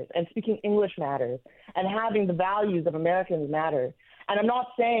matters, and speaking English matters, and having the values of Americans matter. And I'm not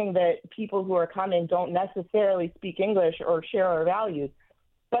saying that people who are coming don't necessarily speak English or share our values,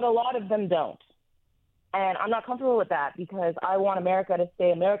 but a lot of them don't. And I'm not comfortable with that because I want America to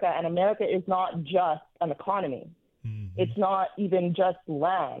stay America, and America is not just an economy. It's not even just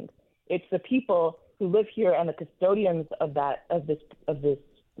land. It's the people who live here and the custodians of this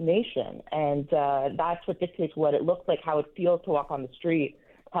nation. And that's what dictates what it looks like, how it feels to walk on the street,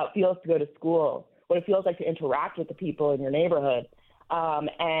 how it feels to go to school, what it feels like to interact with the people in your neighborhood.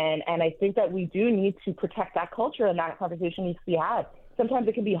 And I think that we do need to protect that culture, and that conversation needs to be had. Sometimes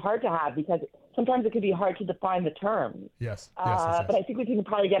it can be hard to have because sometimes it can be hard to define the term. Yes. But I think we can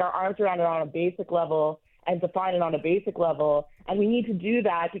probably get our arms around it on a basic level and define it on a basic level. And we need to do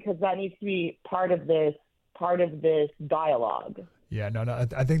that because that needs to be part of this dialogue. Yeah, no.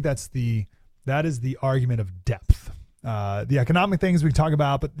 I think that is the argument of depth. The economic things we talk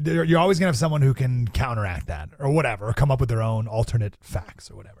about, but you're always going to have someone who can counteract that or whatever, or come up with their own alternate facts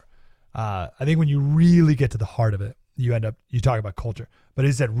or whatever. I think when you really get to the heart of it, you talk about culture, but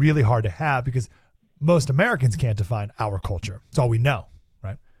it's really hard to have because most Americans can't define our culture. It's all we know,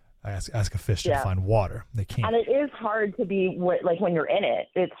 right? I ask a fish to define water. They can't. And it is hard to be like when you're in it.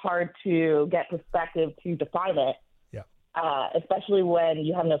 It's hard to get perspective to define it. Yeah. Especially when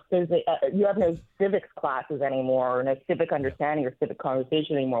you have no civics classes anymore, or no civic understanding or civic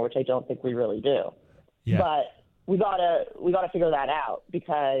conversation anymore, which I don't think we really do. Yeah. But we gotta figure that out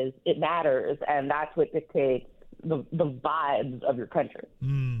because it matters, and that's what dictates the vibes of your country.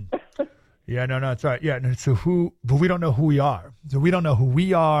 Yeah, no, that's right. Yeah, but we don't know who we are. So we don't know who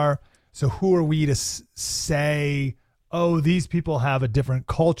we are. So who are we to say, oh, these people have a different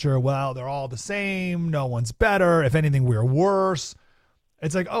culture? Well, they're all the same. No one's better. If anything, we're worse.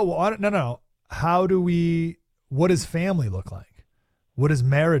 It's like, oh, well, no. What does family look like? What does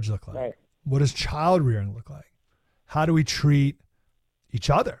marriage look like? Right. What does child rearing look like? How do we treat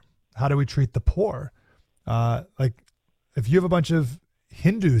each other? How do we treat the poor? Like if you have a bunch of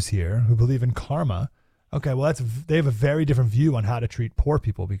Hindus here who believe in karma, okay, well they have a very different view on how to treat poor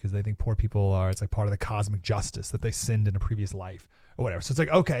people because they think poor people it's like part of the cosmic justice that they sinned in a previous life or whatever. So it's like,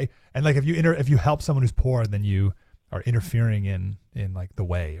 okay, and like if you help someone who's poor, then you are interfering in like the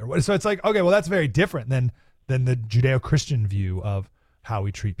way or what. So it's like, okay, well that's very different than the Judeo-Christian view of how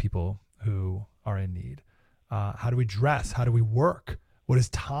we treat people who are in need. How do we dress? How do we work? What is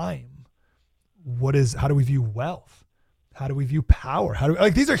time? How do we view wealth? How do we view power?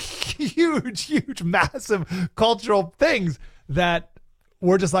 These are huge, massive cultural things that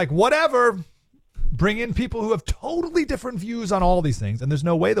we're just like, whatever, bring in people who have totally different views on all these things. And there's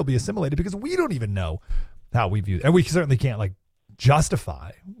no way they'll be assimilated because we don't even know how we view it. And we certainly can't like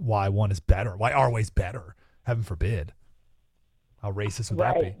justify why one is better, why our way's better. Heaven forbid. How racist would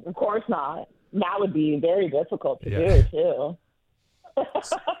that be? Of course not. That would be very difficult to do too.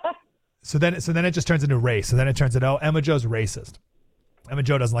 So then it just turns into race. So then it turns into, oh, Emma Joe's racist. Emma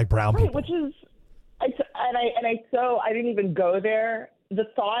Joe doesn't like brown people. Which is, I didn't even go there. The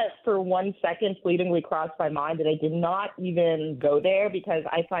thought for 1 second fleetingly crossed my mind that I did not even go there because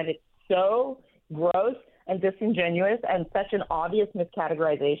I find it so gross and disingenuous and such an obvious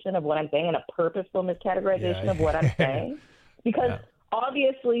miscategorization of what I'm saying and a purposeful miscategorization of what I'm saying. Because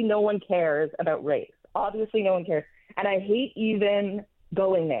obviously no one cares about race. Obviously no one cares. And I hate even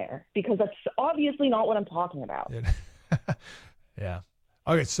going there because that's obviously not what I'm talking about. Yeah.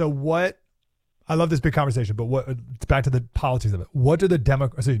 Okay. So I love this big conversation, but back to the politics of it. What do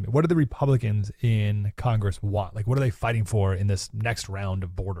the Republicans in Congress want? Like, what are they fighting for in this next round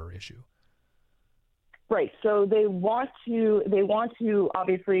of border issue? Right. So they want to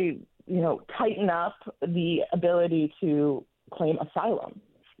obviously, tighten up the ability to claim asylum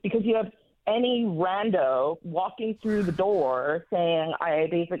because you have any rando walking through the door saying, I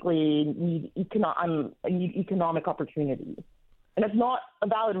basically need economic opportunities. And it's not a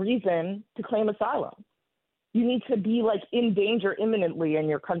valid reason to claim asylum. You need to be like in danger imminently in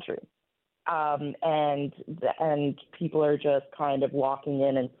your country. and people are just kind of walking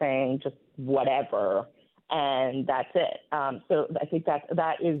in and saying just whatever, and that's it. So I think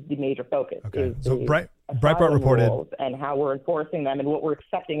that is the major focus. Okay. So Breitbart reported and how we're enforcing them and what we're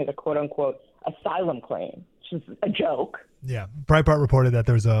accepting as a quote unquote asylum claim, which is a joke. Yeah. Breitbart reported that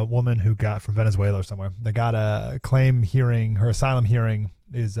there's a woman who got from Venezuela or somewhere that got a claim hearing. Her asylum hearing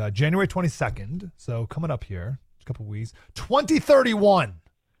is January 22nd. So coming up here, a couple of weeks, 2031.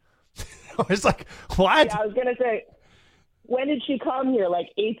 It's like, what? Yeah, I was going to say, when did she come here?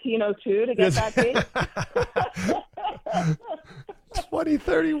 Like 1802 to get that date?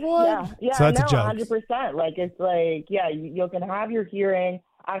 2031. Yeah, so that's no, a joke. 100%. Like, it's like, yeah, you can have your hearing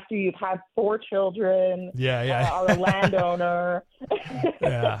after you've had 4 children. Are a landowner.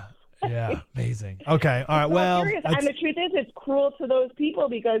 Yeah, amazing. Okay, all right, well. And the truth is, it's cruel to those people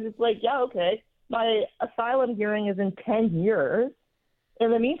because it's like, yeah, okay, my asylum hearing is in 10 years. In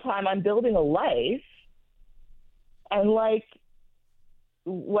the meantime, I'm building a life. And, like,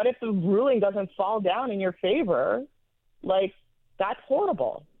 what if the ruling doesn't fall down in your favor? Like, that's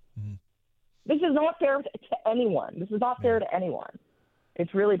horrible. Mm-hmm. This is not fair to anyone. This is not fair to anyone.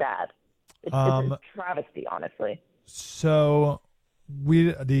 It's really bad. It's a travesty, honestly. So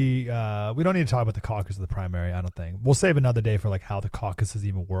we don't need to talk about the caucus of the primary, I don't think. We'll save another day for like how the caucuses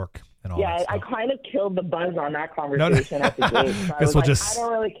even work and all that stuff. I kind of killed the buzz on that conversation at the gate. So I was like, I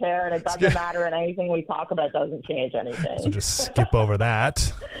don't really care, and it doesn't matter, and anything we talk about doesn't change anything. So just skip over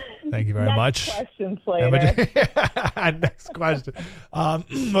that. Thank you very much. Next question, Slater. Next question.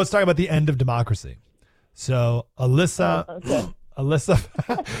 Let's talk about the end of democracy. So Alyssa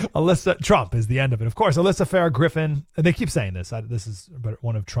Trump is the end of it. Of course, Alyssa Farah Griffin, and they keep saying this. This is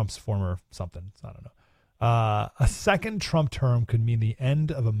one of Trump's former something. I don't know. A second Trump term could mean the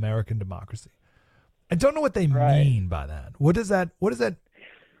end of American democracy. I don't know what they mean by that. What does that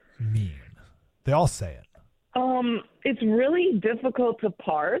mean? They all say it. It's really difficult to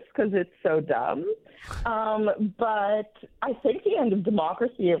parse because it's so dumb. But I think the end of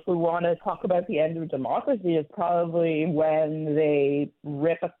democracy, if we want to talk about the end of democracy, is probably when they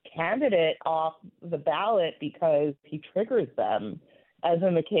rip a candidate off the ballot because he triggers them, as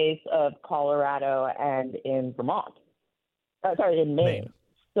in the case of Colorado and in Vermont. In Maine.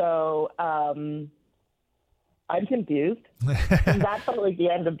 So I'm confused. That felt like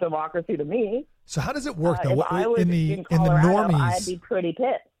the end of democracy to me. So how does it work though? If I was in the normies, I'd be pretty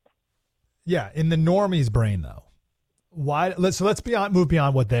pissed. Yeah, in the normies' brain though. Why? Let's move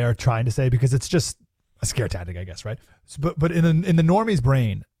beyond what they're trying to say because it's just a scare tactic, I guess, right? So, but in the normies'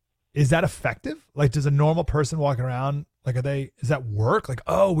 brain, is that effective? Like, does a normal person walking around does that work? Like,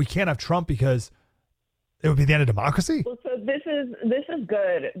 oh, we can't have Trump because it would be the end of democracy. Well, so this is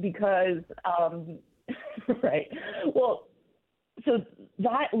good because right. Well, so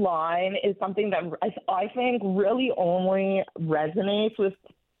that line is something that I think really only resonates with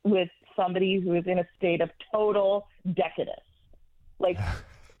somebody who is in a state of total decadence. Like,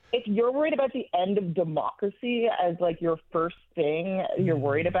 if you're worried about the end of democracy as like your first thing you're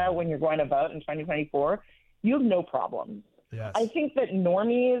worried about when you're going to vote in 2024, you have no problem. Yes. I think that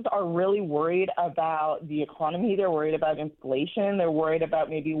normies are really worried about the economy. They're worried about inflation. They're worried about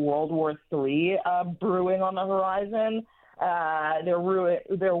maybe World War III brewing on the horizon.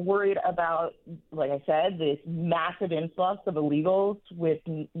 They're worried about, like I said, this massive influx of illegals with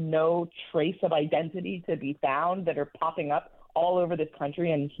no trace of identity to be found that are popping up all over this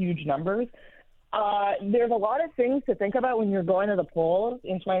country in huge numbers. There's a lot of things to think about when you're going to the polls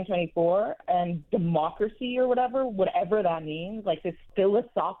in 2024, and democracy or whatever that means, like this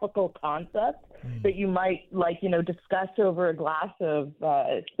philosophical concept that you might discuss over a glass of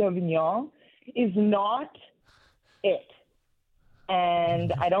Sauvignon is not it.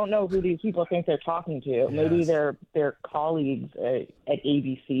 And I don't know who these people think they're talking to. Yes. Maybe they're colleagues at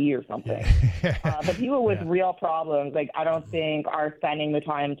ABC or something. But people with real problems, like, I don't think are spending the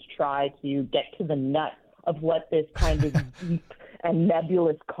time to try to get to the nut of what this kind of deep and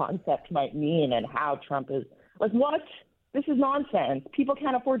nebulous concept might mean and how Trump is. Like, what? This is nonsense. People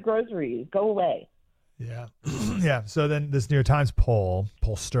can't afford groceries. Go away. Yeah. Yeah. So then this New York Times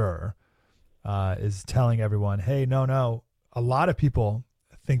pollster is telling everyone, hey, no. A lot of people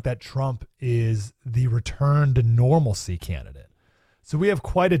think that Trump is the return to normalcy candidate. So we have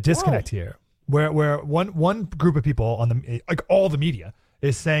quite a disconnect here where one group of people on the, like all the media,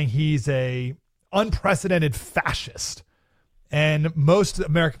 is saying he's a unprecedented fascist. And most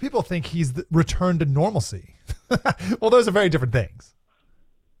American people think he's the return to normalcy. Well, those are very different things.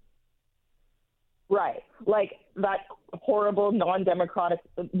 Right. Like that horrible non-democratic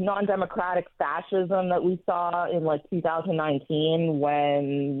fascism that we saw in like 2019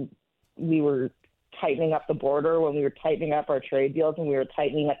 when we were tightening up the border, when we were tightening up our trade deals, and we were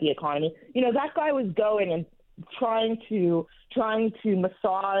tightening up the economy. That guy was going and trying to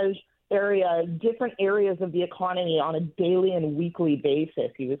massage different areas of the economy on a daily and weekly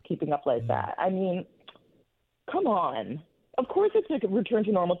basis. He was keeping up like that. I mean, come on. Of course it's a return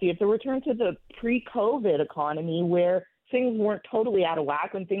to normalcy. It's a return to the pre-COVID economy where things weren't totally out of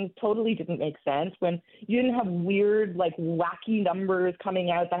whack, when things totally didn't make sense, when you didn't have weird, like, wacky numbers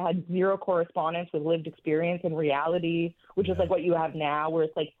coming out that had zero correspondence with lived experience and reality, which is like what you have now, where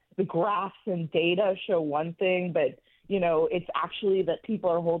it's like the graphs and data show one thing, but it's actually that people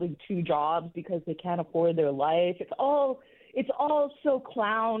are holding two jobs because they can't afford their life. It's all so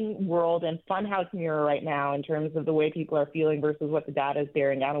clown world and funhouse mirror right now in terms of the way people are feeling versus what the data is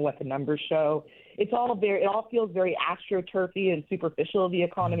bearing out and what the numbers show. It all feels very astroturfy and superficial of the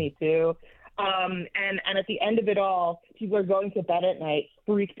economy too. And at the end of it all, people are going to bed at night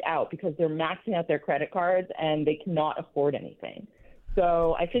freaked out because they're maxing out their credit cards and they cannot afford anything.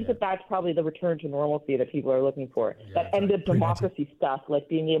 So I think that's probably the return to normalcy that people are looking for. That end of democracy stuff, like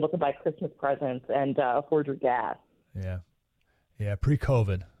being able to buy Christmas presents and afford your gas. Yeah. Yeah.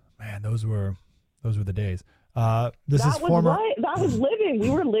 Pre-COVID, man, those were the days. That was living. We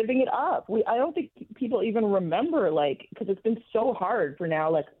were living it up. I don't think people even remember, like, because it's been so hard for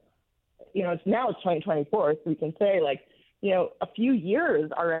now, like, it's 2024, so we can say, like, a few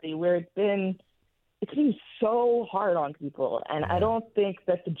years already where it's been so hard on people, and I don't think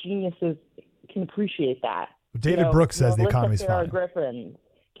that the geniuses can appreciate that. David Brooks says the economy's fine. Griffin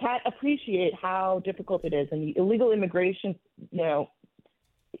can't appreciate how difficult it is, and the illegal immigration,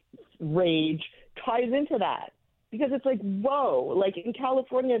 rage ties into that, because it's like, whoa, like in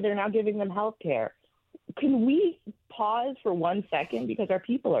California, they're now giving them health care. Can we pause for 1 second, because our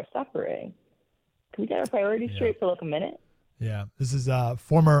people are suffering? Can we get our priorities straight for like a minute? Yeah, this is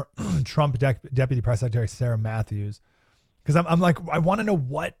former Trump Deputy Press Secretary Sarah Matthews, because I'm like, I want to know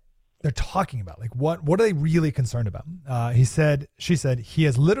what they're talking about. Like, what are they really concerned about? She said he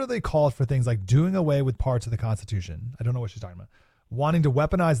has literally called for things like doing away with parts of the Constitution. I don't know what she's talking about. Wanting to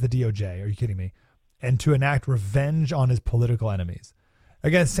weaponize the DOJ. Are you kidding me? And to enact revenge on his political enemies.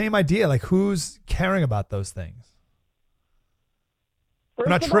 Again, same idea. Like, who's caring about those things? They're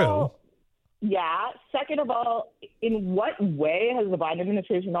not true. Yeah. Second of all, in what way has the Biden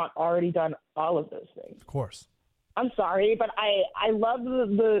administration not already done all of those things? Of course. I'm sorry, but I love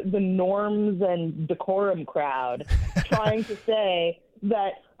the norms and decorum crowd trying to say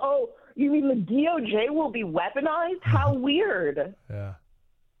that, oh, you mean the DOJ will be weaponized? How weird. Yeah.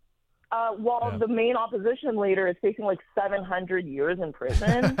 While the main opposition leader is facing like 700 years in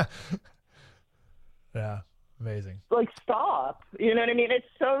prison. Yeah. Amazing. Like, stop. You know what I mean? It's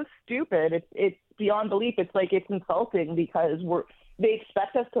so stupid. It's beyond belief. It's like, it's insulting because they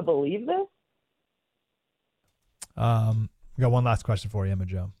expect us to believe this. We got one last question for you, Emma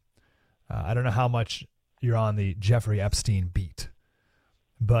Jo. I don't know how much you're on the Jeffrey Epstein beat,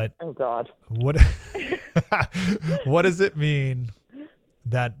 but oh God, what does it mean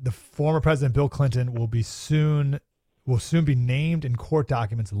that the former President Bill Clinton will soon be named in court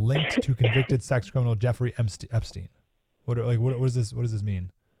documents linked to convicted sex criminal Jeffrey Epstein? What does this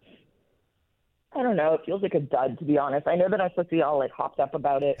mean? I don't know. It feels like a dud, to be honest. I know that I'm supposed to be all like hopped up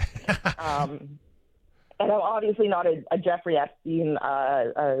about it. And I'm obviously not a Jeffrey Epstein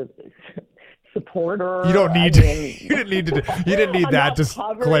supporter. You don't need to. You didn't need that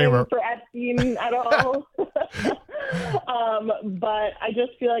disclaimer for Epstein at all. But I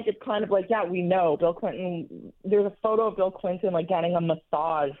just feel like it's kind of like, yeah, we know Bill Clinton. There's a photo of Bill Clinton like getting a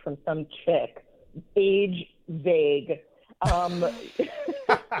massage from some chick, age vague.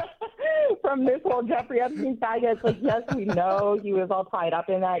 From this whole Jeffrey Epstein saga, it's like, yes, we know he was all tied up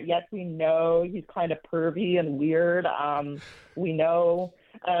in that. Yes, we know he's kind of pervy and weird. We know.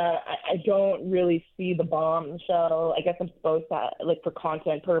 I don't really see the bombshell. I guess I'm supposed to, like, for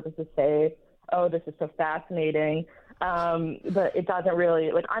content purposes, say, oh, this is so fascinating. But it doesn't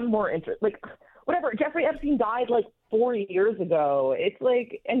really, like, I'm more interested, like, whatever. Jeffrey Epstein died like 4 years ago. It's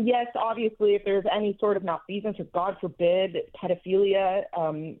like, and yes, obviously, if there's any sort of malfeasance or, God forbid, pedophilia,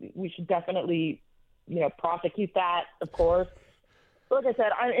 we should definitely, prosecute that, of course. But like I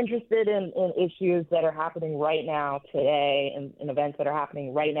said, I'm interested in issues that are happening right now today, and events that are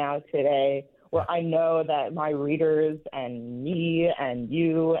happening right now today, where I know that my readers and me and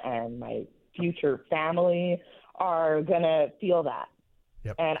you and my future family are going to feel that.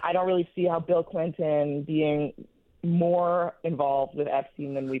 Yep. And I don't really see how Bill Clinton being more involved with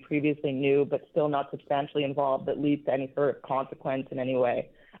Epstein than we previously knew, but still not substantially involved, that leads to any sort of consequence in any way.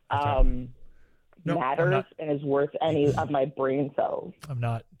 matters and is worth any of my brain cells. I'm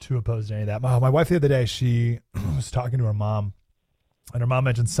not too opposed to any of that. My wife the other day, she was talking to her mom, and her mom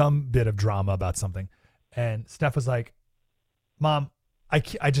mentioned some bit of drama about something. And Steph was like, Mom, I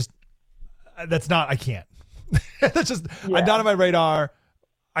can't. That's not on my radar.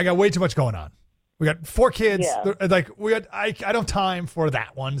 I got way too much going on. We got 4 kids. Yeah. I don't have time for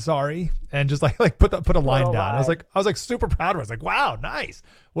that one. Sorry. And just like put a line down. I was like super proud of her. I was like, wow, nice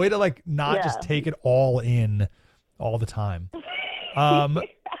way to not just take it all in all the time.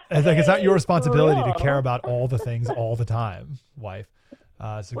 It's not your responsibility to care about all the things all the time, wife.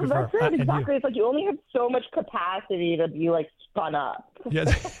 So good for her. Exactly. It's like you only have so much capacity to be spun up. Yeah.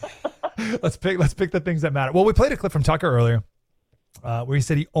 Let's pick the things that matter. Well, we played a clip from Tucker earlier where he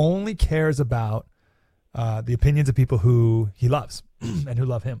said he only cares about the opinions of people who he loves and who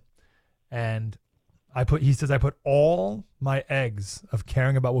love him. And he says I put all my eggs of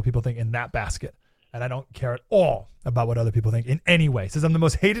caring about what people think in that basket. And I don't care at all about what other people think in any way. He says I'm the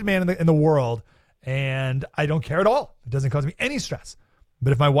most hated man in the world, and I don't care at all. It doesn't cause me any stress.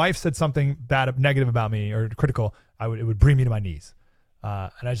 But if my wife said something bad, negative about me or critical, it would bring me to my knees.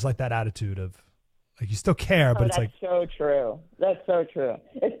 And I just like that attitude of you still care, but it's that's so true. That's so true.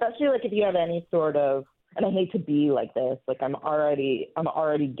 Especially if you have any sort of, and I hate to be like this, I'm already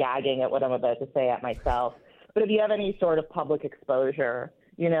gagging at what I'm about to say at myself. But if you have any sort of public exposure,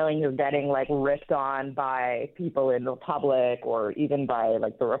 and you're getting ripped on by people in the public or even by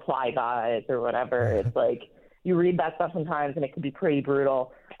the reply guys or whatever, it's you read that stuff sometimes and it can be pretty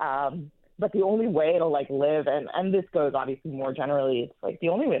brutal. But the only way to live, and this goes obviously more generally, it's the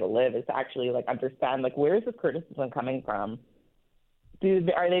only way to live is to actually understand where is this criticism coming from?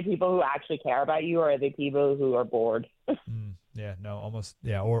 Are they people who actually care about you, or are they people who are bored? Or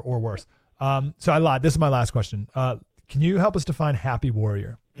worse. So I lied. This is my last question. Can you help us define happy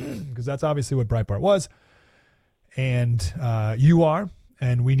warrior? Because that's obviously what Breitbart was, and you are,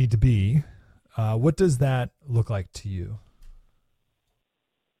 and we need to be. What does that look like to you?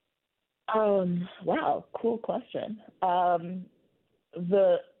 Wow, cool question. I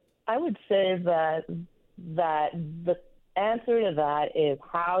would say that the answer to that is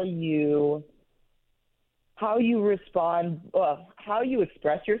how you respond, how you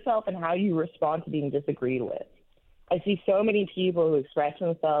express yourself and how you respond to being disagreed with. I see so many people who express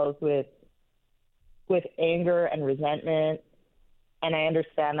themselves with anger and resentment, and I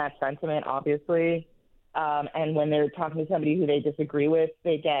understand that sentiment, obviously. And when they're talking to somebody who they disagree with,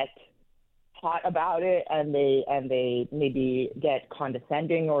 they get hot about it, and they maybe get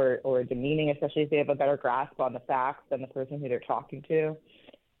condescending or demeaning, especially if they have a better grasp on the facts than the person who they're talking to.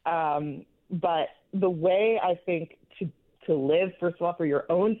 But the way I think to live, first of all, for your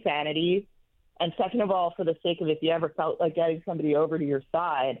own sanity, and second of all, for the sake of if you ever felt like getting somebody over to your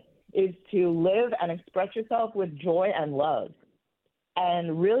side, is to live and express yourself with joy and love.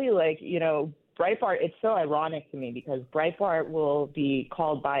 And really, Breitbart, it's so ironic to me because Breitbart will be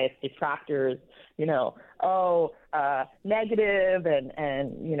called by its detractors, negative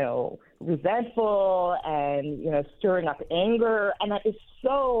and resentful and, stirring up anger. And that is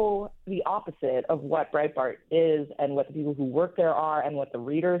so the opposite of what Breitbart is and what the people who work there are and what the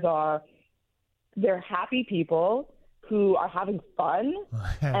readers are. They're happy people who are having fun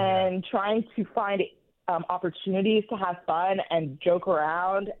and trying to find opportunities to have fun and joke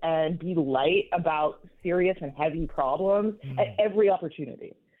around and be light about serious and heavy problems at every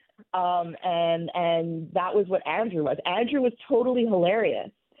opportunity. And that was what Andrew was. Andrew was totally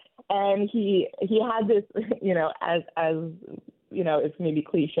hilarious. And he had this, as it's maybe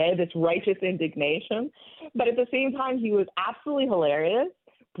cliche, this righteous indignation. But at the same time, he was absolutely hilarious,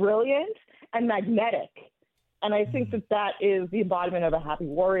 brilliant, and magnetic. And I think that is the embodiment of a happy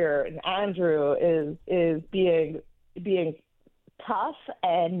warrior. And Andrew is being tough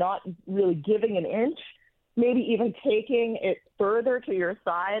and not really giving an inch, maybe even taking it further to your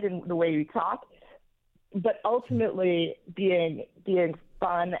side in the way you talk, but ultimately being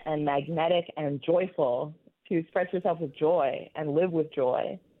fun and magnetic and joyful, to express yourself with joy and live with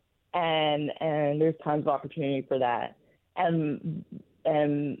joy. And there's tons of opportunity for that. And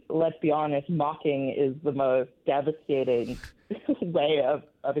let's be honest, mocking is the most devastating way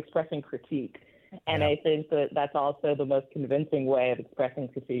of expressing critique. And I think that's also the most convincing way of expressing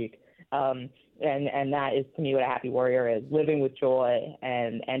critique. And that is, to me, what a happy warrior is: living with joy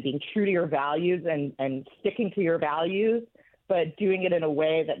and being true to your values and sticking to your values, but doing it in a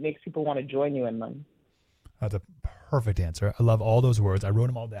way that makes people want to join you in them. That's a perfect answer. I love all those words. I wrote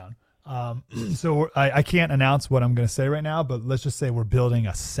them all down. So I can't announce what I'm going to say right now, but let's just say we're building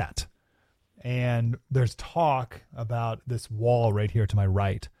a set. And there's talk about this wall right here to my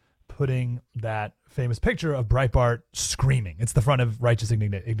right putting that famous picture of Breitbart screaming. It's the front of Righteous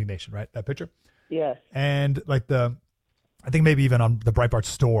Indignation, right? That picture? Yes. And like I think maybe even on the Breitbart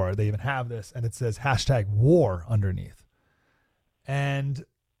store, they even have this, and it says #war underneath. And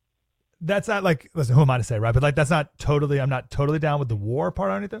that's not like, listen, who am I to say, right? But like, I'm not totally down with the war part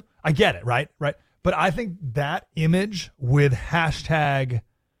underneath it. I get it, right? Right. But I think that image with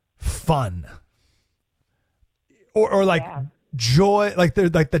 #fun or like joy, like the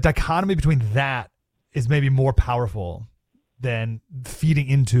dichotomy between that is maybe more powerful than feeding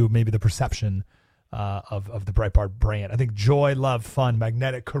into maybe the perception of the Breitbart brand. I think joy, love, fun,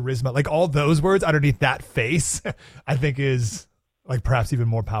 magnetic, charisma, like all those words underneath that face, I think is like perhaps even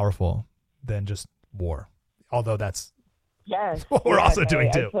more powerful than just war. Although that's what we're also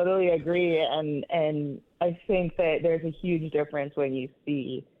doing too. I totally agree. And I think that there's a huge difference when you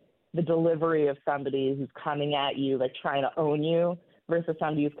see the delivery of somebody who's coming at you, like trying to own you, versus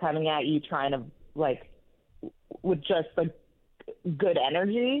somebody who's coming at you trying to like with just like good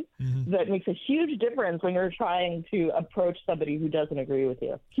energy. Mm-hmm. That makes a huge difference when you're trying to approach somebody who doesn't agree with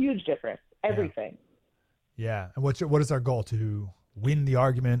you. Huge difference. Everything. Yeah. And what is our goal? To win the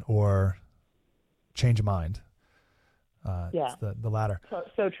argument or change a mind? It's the latter.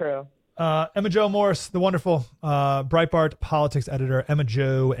 So true. Emma Jo Morris, the wonderful Breitbart politics editor, Emma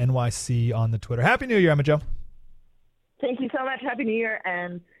Jo NYC on the Twitter. Happy New Year, Emma Jo. Thank you so much. Happy New Year,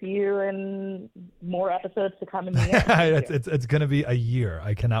 and see you in more episodes to come in the year. It's going to be a year.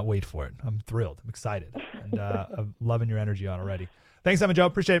 I cannot wait for it. I'm thrilled. I'm excited. And I'm loving your energy on already. Thanks, Emma Jo.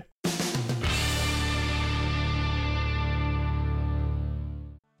 Appreciate it.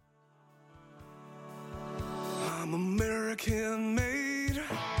 I'm American made.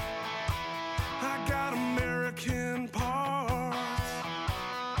 I got American parts.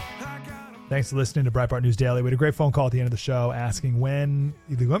 Thanks for listening to Breitbart News Daily. We had a great phone call at the end of the show asking when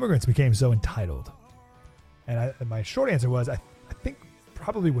illegal immigrants became so entitled. And my short answer was, I think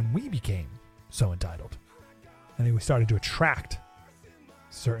probably when we became so entitled. I think we started to attract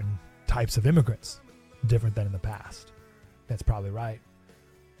certain types of immigrants different than in the past. That's probably right.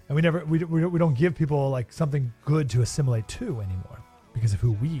 And we don't give people like something good to assimilate to anymore because of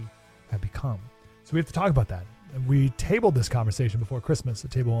who we have become. So we have to talk about that. And we tabled this conversation before Christmas,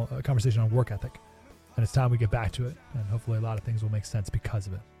 a conversation on work ethic. And it's time we get back to it. And hopefully a lot of things will make sense because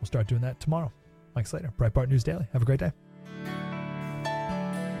of it. We'll start doing that tomorrow. Mike Slater, Breitbart News Daily. Have a great day.